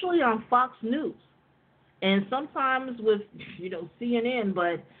 especially on Fox News, and sometimes with, CNN,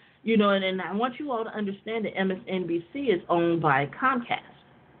 but, and I want you all to understand that MSNBC is owned by Comcast,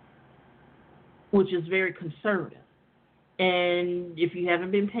 which is very conservative. And if you haven't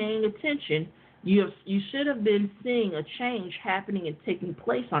been paying attention, you should have been seeing a change happening and taking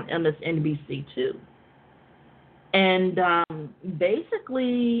place on MSNBC too. And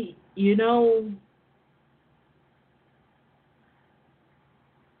basically,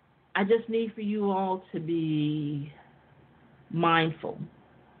 I just need for you all to be mindful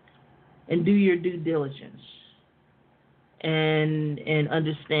and do your due diligence and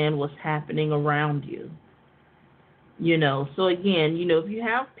understand what's happening around you. So again, if you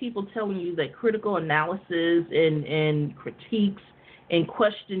have people telling you that critical analysis and critiques and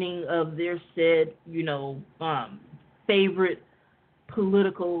questioning of their said, favorite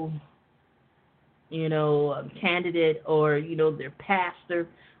political, candidate or, their pastor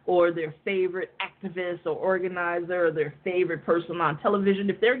or their favorite activist or organizer or their favorite person on television,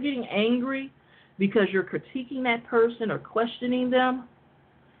 if they're getting angry because you're critiquing that person or questioning them,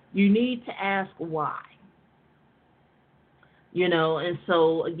 you need to ask why. And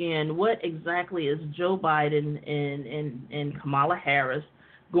so, again, what exactly is Joe Biden and Kamala Harris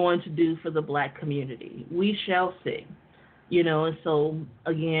going to do for the black community? We shall see. And so,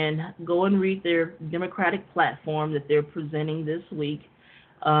 again, go and read their Democratic platform that they're presenting this week.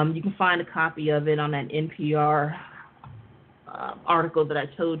 You can find a copy of it on that NPR article that I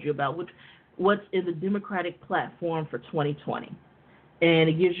told you about, what's in the Democratic platform for 2020. And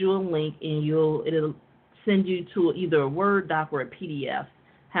it gives you a link, and it'll send you to either a Word doc or a PDF,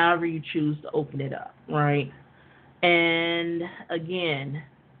 however you choose to open it up, right? And again,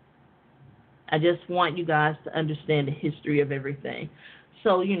 I just want you guys to understand the history of everything.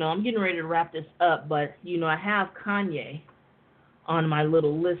 So, I'm getting ready to wrap this up, but, I have Kanye on my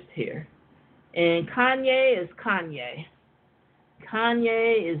little list here. And Kanye is Kanye.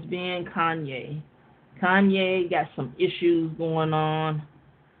 Kanye is being Kanye. Kanye got some issues going on.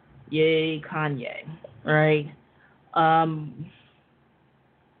 Yay, Kanye. Right?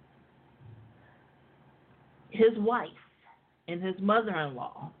 His wife and his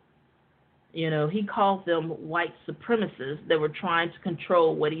mother-in-law He called them white supremacists that were trying to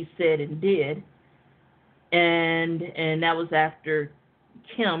control what he said and did. And that was after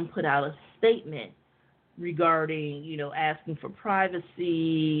Kim put out a statement regarding, asking for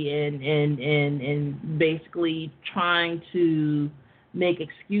privacy and basically trying to make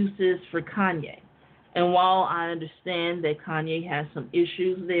excuses for Kanye. And while I understand that Kanye has some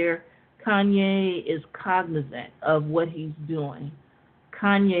issues there, Kanye is cognizant of what he's doing.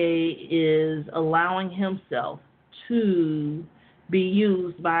 Kanye is allowing himself to be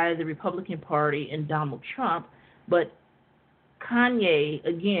used by the Republican Party and Donald Trump, but Kanye,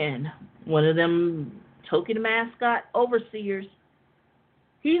 again, one of them token mascot overseers,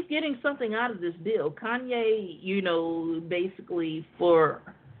 he's getting something out of this deal. Kanye, basically for,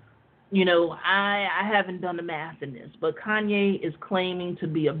 I haven't done the math in this, but Kanye is claiming to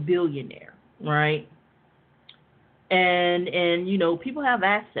be a billionaire, right? And people have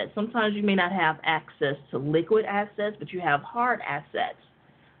assets. Sometimes you may not have access to liquid assets, but you have hard assets,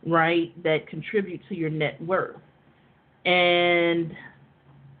 right, that contribute to your net worth. And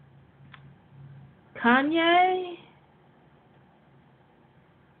Kanye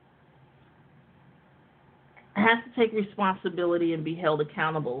has to take responsibility and be held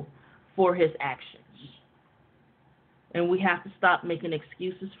accountable for his actions. And we have to stop making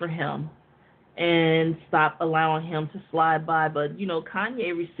excuses for him and stop allowing him to slide by. But,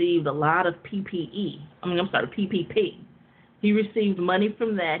 Kanye received a lot of PPP. He received money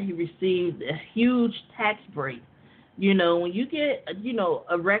from that. He received a huge tax break. When you get, a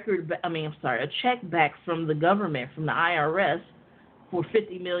check back from the government, from the IRS for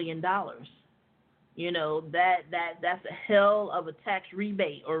 $50 million, that's a hell of a tax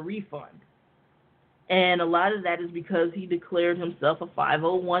rebate or refund. And a lot of that is because he declared himself a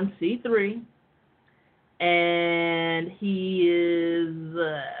 501c3. And he is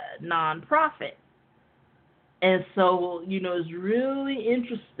a nonprofit. And so, it's really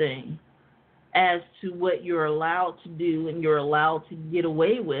interesting as to what you're allowed to do and you're allowed to get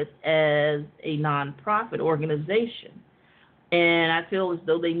away with as a nonprofit organization. And I feel as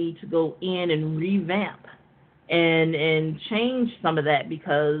though they need to go in and revamp and change some of that,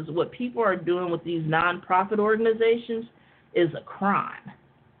 because what people are doing with these nonprofit organizations is a crime.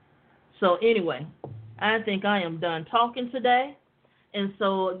 So anyway, I think I am done talking today. And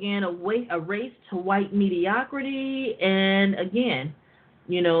so, again, a race to white mediocrity. And, again,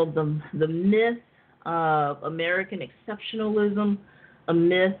 the myth of American exceptionalism, a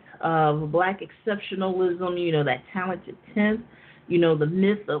myth of black exceptionalism, that talented 10th, the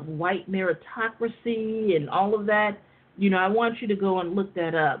myth of white meritocracy and all of that. I want you to go and look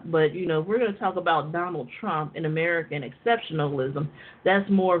that up. But, if we're going to talk about Donald Trump and American exceptionalism, that's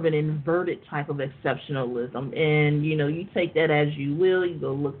more of an inverted type of exceptionalism. And, you take that as you will. You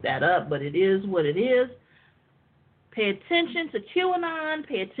go look that up. But it is what it is. Pay attention to QAnon.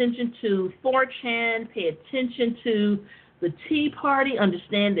 Pay attention to 4chan. Pay attention to the Tea Party.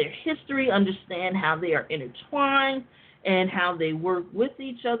 Understand their history. Understand how they are intertwined and how they work with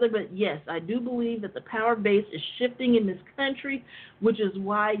each other. But yes, I do believe that the power base is shifting in this country, which is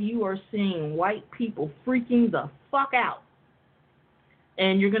why you are seeing white people freaking the fuck out.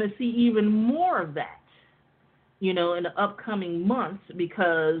 And you're going to see even more of that, in the upcoming months,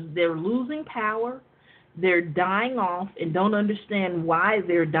 because they're losing power, they're dying off, and don't understand why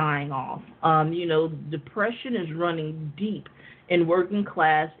they're dying off. Depression is running deep in working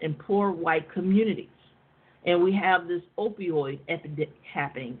class and poor white communities. And we have this opioid epidemic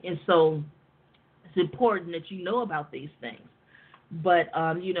happening. And so it's important that you know about these things. But,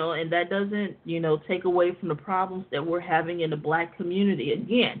 and that doesn't, take away from the problems that we're having in the black community.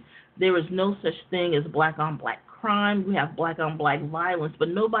 Again, there is no such thing as black-on-black crime. We have black-on-black violence. But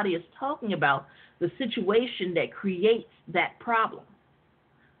nobody is talking about the situation that creates that problem.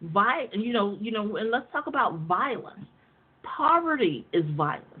 And let's talk about violence. Poverty is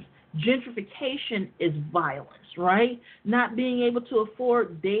violence. Gentrification is violence, right? Not being able to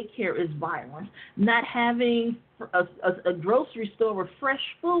afford daycare is violence. Not having a grocery store with fresh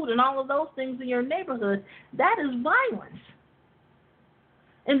food and all of those things in your neighborhood, that is violence.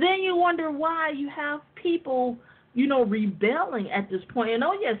 And then you wonder why you have people, rebelling at this point. And,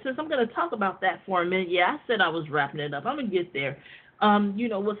 sis, I'm going to talk about that for a minute. Yeah, I said I was wrapping it up. I'm going to get there.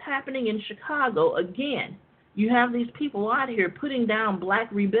 What's happening in Chicago, again, you have these people out here putting down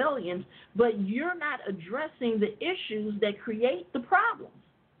black rebellions, but you're not addressing the issues that create the problems.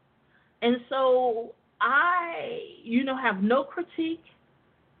 And so I, have no critique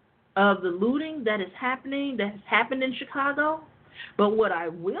of the looting that has happened in Chicago. But what I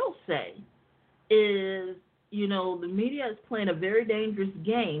will say is the media is playing a very dangerous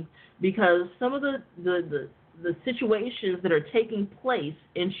game because some of the situations that are taking place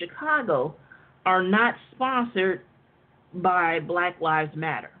in Chicago are not sponsored by Black Lives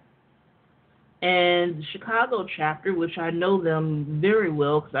Matter. And the Chicago chapter, which I know them very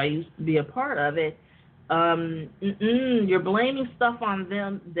well because I used to be a part of it, you're blaming stuff on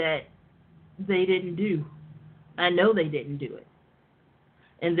them that they didn't do. I know they didn't do it.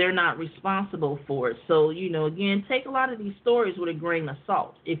 And they're not responsible for it. So, again, take a lot of these stories with a grain of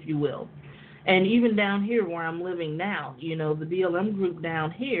salt, if you will. And even down here where I'm living now, the BLM group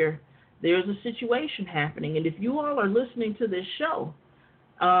down here, there's a situation happening. And if you all are listening to this show,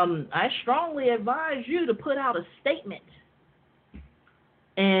 I strongly advise you to put out a statement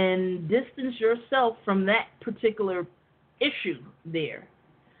and distance yourself from that particular issue there.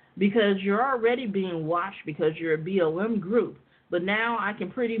 Because you're already being watched because you're a BLM group. But now I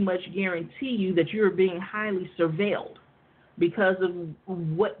can pretty much guarantee you that you're being highly surveilled because of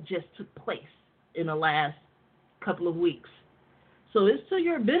what just took place in the last couple of weeks. So it's to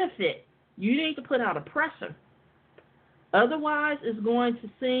your benefit. You need to put out a presser. Otherwise, it's going to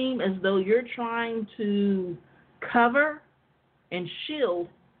seem as though you're trying to cover and shield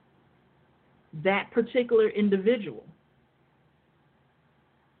that particular individual.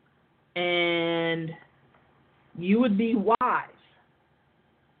 And you would be wise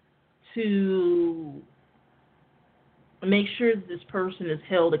to make sure that this person is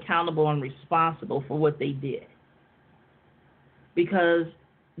held accountable and responsible for what they did, because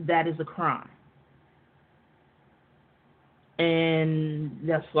that is a crime. And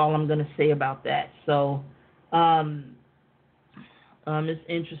that's all I'm going to say about that. So it's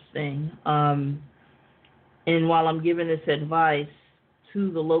interesting. And while I'm giving this advice to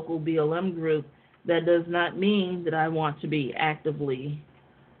the local BLM group, that does not mean that I want to be actively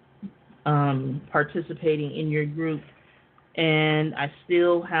participating in your group. And I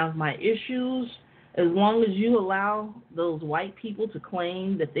still have my issues. As long as you allow those white people to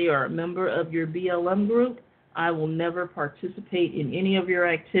claim that they are a member of your BLM group, I will never participate in any of your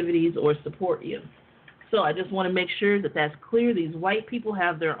activities or support you. So I just want to make sure that that's clear. These white people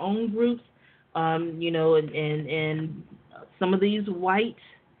have their own groups, and some of these white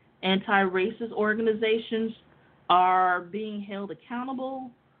anti-racist organizations are being held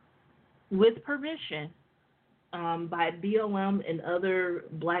accountable with permission by BLM and other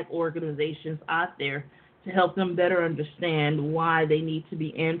black organizations out there to help them better understand why they need to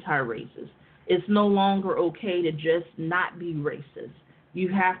be anti-racist. It's no longer okay to just not be racist. You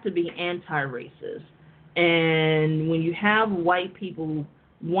have to be anti-racist. And when you have white people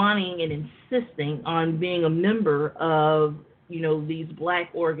wanting and insisting on being a member of, these black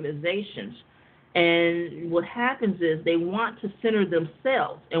organizations, and what happens is they want to center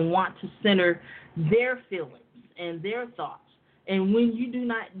themselves and want to center their feelings and their thoughts. And when you do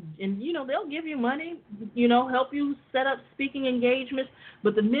not, and they'll give you money, help you set up speaking engagements,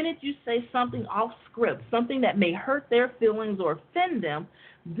 but the minute you say something off script, something that may hurt their feelings or offend them,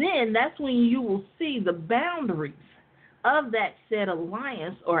 then that's when you will see the boundaries of that said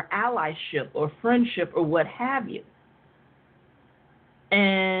alliance or allyship or friendship or what have you.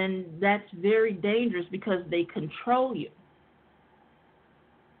 And that's very dangerous because they control you.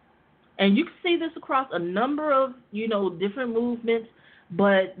 And you can see this across a number of, different movements,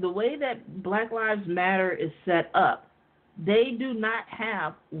 but the way that Black Lives Matter is set up, they do not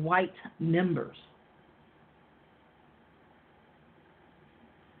have white members.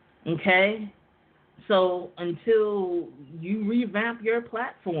 Okay? So until you revamp your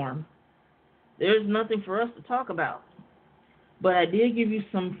platform, there's nothing for us to talk about. But I did give you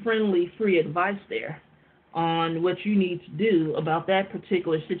some friendly, free advice there on what you need to do about that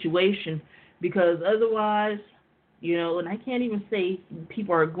particular situation, because otherwise, and I can't even say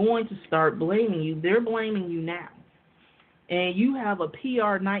people are going to start blaming you. They're blaming you now. And you have a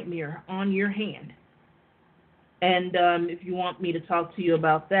PR nightmare on your hand. And if you want me to talk to you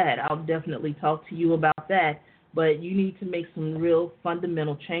about that, I'll definitely talk to you about that. But you need to make some real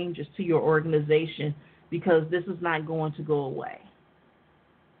fundamental changes to your organization, because this is not going to go away.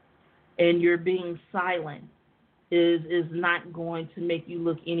 And your being silent is not going to make you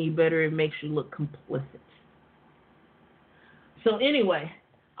look any better. It makes you look complicit. So anyway,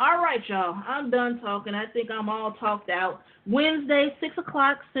 all right, y'all. I'm done talking. I think I'm all talked out. Wednesday, 6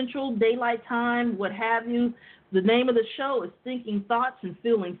 o'clock Central Daylight Time, what have you. The name of the show is Thinking Thoughts and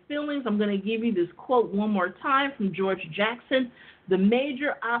Feeling Feelings. I'm going to give you this quote one more time from George Jackson. The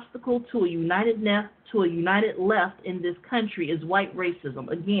major obstacle to a united left in this country is white racism.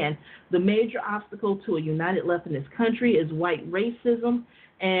 Again, the major obstacle to a united left in this country is white racism.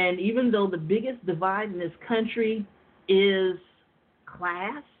 And even though the biggest divide in this country is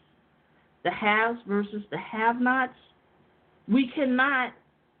class, the haves versus the have-nots, we cannot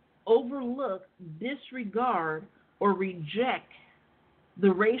overlook, disregard, or reject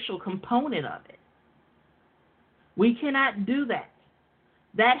the racial component of it. We cannot do that.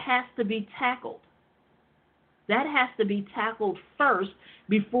 That has to be tackled. That has to be tackled first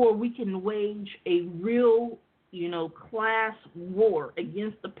before we can wage a real, class war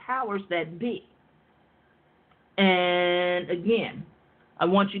against the powers that be. And again, I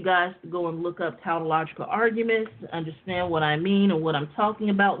want you guys to go and look up tautological arguments, understand what I mean and what I'm talking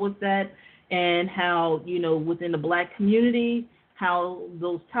about with that, and how, within the black community, how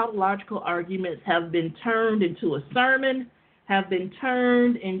those tautological arguments have been turned into a sermon, have been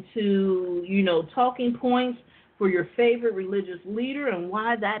turned into, talking points for your favorite religious leader, and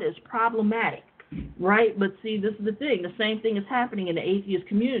why that is problematic, right? But see, this is the thing. The same thing is happening in the atheist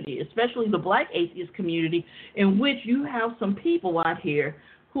community, especially the black atheist community, in which you have some people out here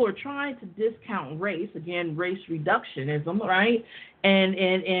who are trying to discount race, again, race reductionism, right?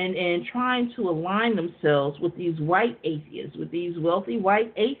 And trying to align themselves with these white atheists, with these wealthy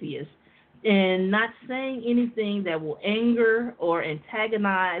white atheists, and not saying anything that will anger or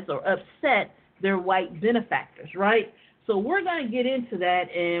antagonize or upset their white benefactors, right? So we're going to get into that,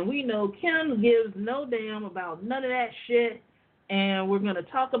 and we know Kim gives no damn about none of that shit, and we're going to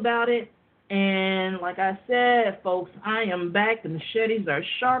talk about it. And like I said, folks, I am back. The machetes are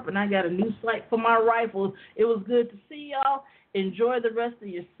sharp, and I got a new sight for my rifle. It was good to see y'all. Enjoy the rest of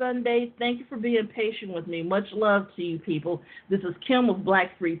your Sunday. Thank you for being patient with me. Much love to you people. This is Kim of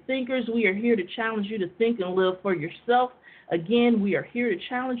Black Free Thinkers. We are here to challenge you to think and live for yourself. Again, we are here to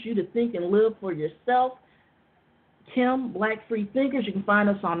challenge you to think and live for yourself. Kim, Black Free Thinkers. You can find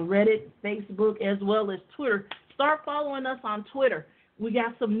us on Reddit, Facebook, as well as Twitter. Start following us on Twitter. We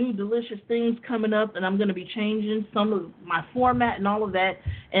got some new delicious things coming up, and I'm going to be changing some of my format and all of that.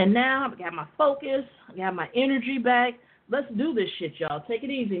 And now I've got my focus. I got my energy back. Let's do this shit, y'all. Take it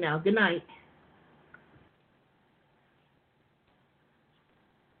easy now. Good night.